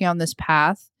humans walking on this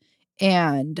path.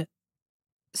 And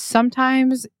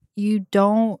sometimes you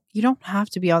don't have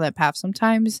to be on that path.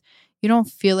 Sometimes you don't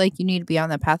feel like you need to be on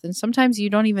that path. And sometimes you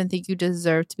don't even think you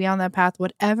deserve to be on that path.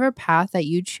 Whatever path that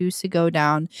you choose to go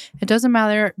down, it doesn't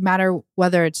matter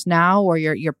whether it's now or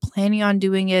you're planning on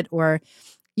doing it, or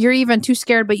you're even too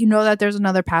scared, but you know that there's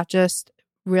another path. Just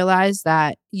realize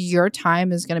that your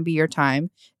time is going to be your time.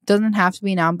 It doesn't have to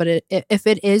be now, but if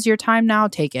it is your time now,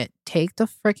 take it. Take the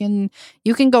freaking,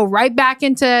 you can go right back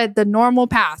into the normal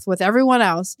path with everyone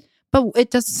else, but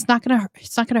it's not going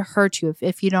to hurt you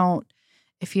if you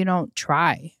don't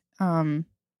try. And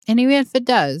even if it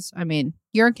does, I mean,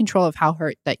 you're in control of how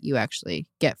hurt that you actually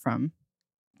get from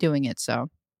doing it. So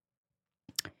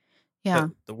yeah.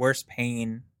 The worst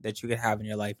pain that you could have in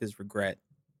your life is regret.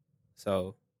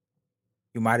 So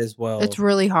you might as well. It's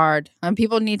really hard. And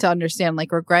people need to understand,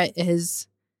 like, regret is,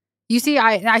 you see,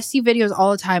 I see videos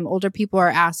all the time. Older people are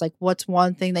asked, like, what's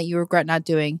one thing that you regret not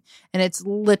doing? And it's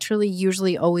literally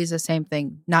usually always the same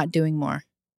thing, not doing more.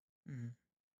 Mm.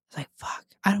 It's like, fuck,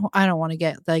 I don't want to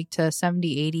get like to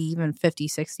 70, 80, even 50,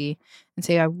 60 and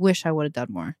say, I wish I would have done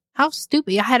more. How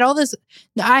stupid. I had all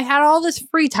this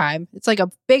free time. It's like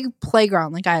a big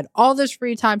playground. Like, I had all this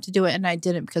free time to do it and I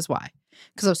didn't, because why?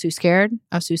 Because I was too scared.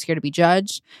 I was too scared to be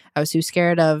judged. I was too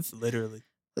scared of...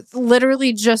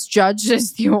 Literally just judged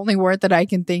is the only word that I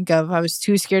can think of. I was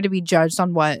too scared to be judged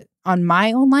on what? On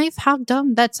my own life? How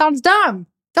dumb. That sounds dumb.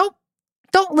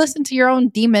 Don't listen to your own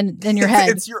demon in your head.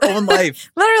 It's your own life.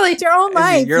 Literally, it's your own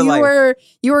life.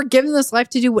 You were given this life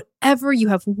to do whatever you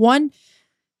have won.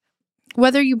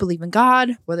 Whether you believe in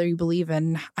God, whether you believe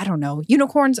in, I don't know,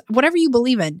 unicorns, whatever you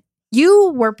believe in,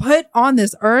 you were put on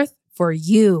this earth for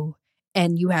you.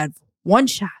 And you had one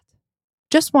shot,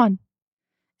 just one.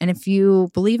 And if you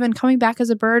believe in coming back as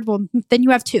a bird, well, then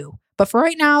you have two. But for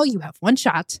right now, you have one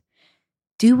shot.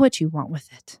 Do what you want with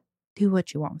it. Do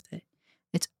what you want with it.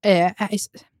 It's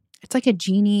like a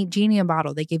genie in a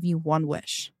bottle. They give you one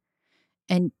wish.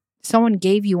 And someone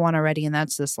gave you one already, and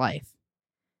that's this life.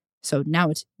 So now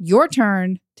it's your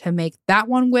turn to make that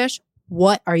one wish.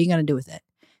 What are you going to do with it?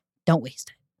 Don't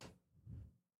waste it.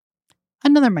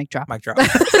 Another mic drop. Mic drop.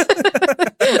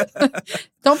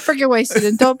 Don't forget wasted,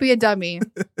 and don't be a dummy.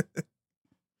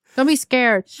 Don't be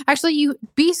scared. Actually, you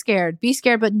be scared. Be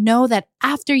scared, but know that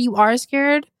after you are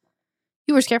scared,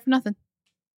 you were scared for nothing.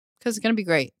 Because it's going to be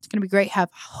great. It's going to be great.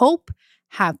 Have hope.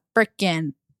 Have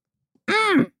freaking...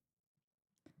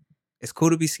 It's cool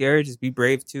to be scared. Just be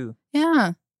brave, too.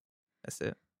 Yeah. That's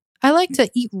it. I like to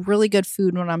eat really good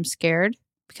food when I'm scared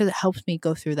because it helps me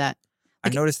go through that.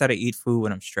 Like, I noticed that I eat food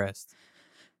when I'm stressed.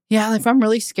 Yeah, like if I'm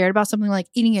really scared about something, like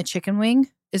eating a chicken wing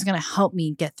is going to help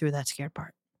me get through that scared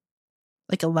part.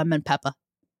 Like a lemon pepper.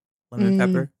 Lemon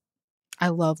pepper? I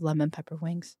love lemon pepper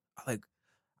wings. I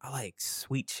like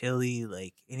sweet chili,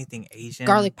 like anything Asian.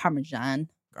 Garlic parmesan.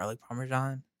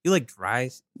 You like dry?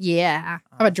 Yeah.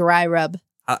 I'm a dry rub.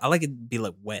 I like it to be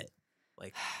like wet.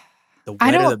 Like the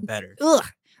wetter the better. Ugh.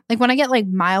 Like when I get like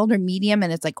mild or medium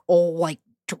and it's like all like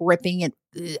dripping and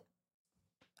ugh.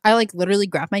 I like literally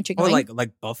grab my chicken wing.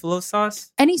 Like buffalo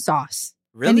sauce? Any sauce.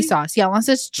 Really? Any sauce. Yeah, unless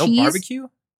it's cheese. No barbecue?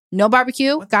 No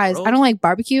barbecue. Guys, I don't like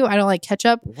barbecue. I don't like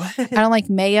ketchup. What? I don't like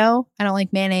mayo. I don't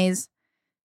like mayonnaise.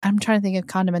 I'm trying to think of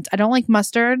condiments. I don't like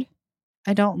mustard.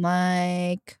 I don't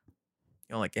like...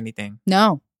 You don't like anything?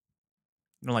 No.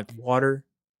 You don't like water?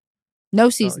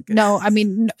 No season. No, I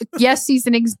mean, yes,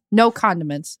 seasonings, no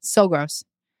condiments. So gross.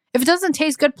 If it doesn't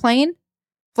taste good plain,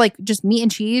 like just meat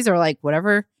and cheese or like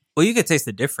whatever... Well, you could taste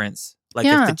the difference. Like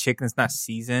if the chicken's not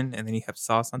seasoned and then you have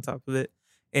sauce on top of it.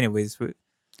 Anyways,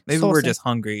 maybe we're just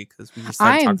hungry because we just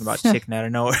started talking about chicken out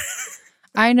of nowhere.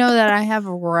 I know that I have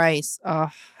rice. Oh,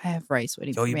 I have rice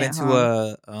waiting for me. You've been to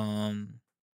a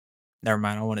never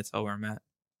mind, I don't want to tell where I'm at.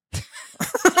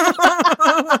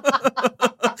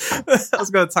 I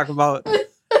was gonna talk about,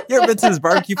 you ever been to this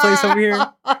barbecue place over here?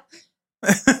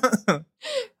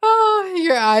 Oh,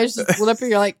 your eyes just lit up and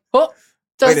you're like, oh,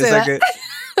 wait a second.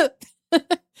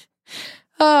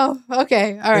 Oh,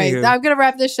 okay. All right. Now I'm going to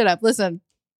wrap this shit up. Listen,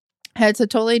 head to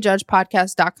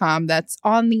totallyjudgepodcast.com. That's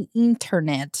on the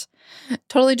internet.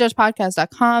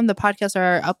 Totallyjudgepodcast.com. The podcasts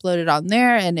are uploaded on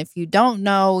there. And if you don't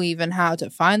know even how to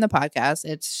find the podcast,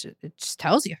 it just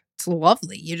tells you. It's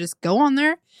lovely. You just go on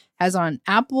there. It has on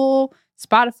Apple,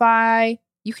 Spotify.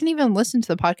 You can even listen to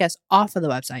the podcast off of the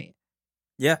website.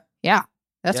 Yeah. Yeah.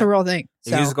 That's a real thing.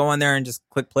 You just go on there and just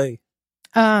click play.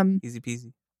 Easy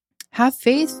peasy. Have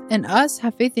faith in us.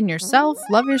 Have faith in yourself.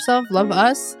 Love yourself. Love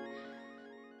us.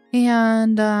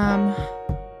 And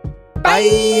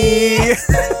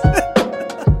bye.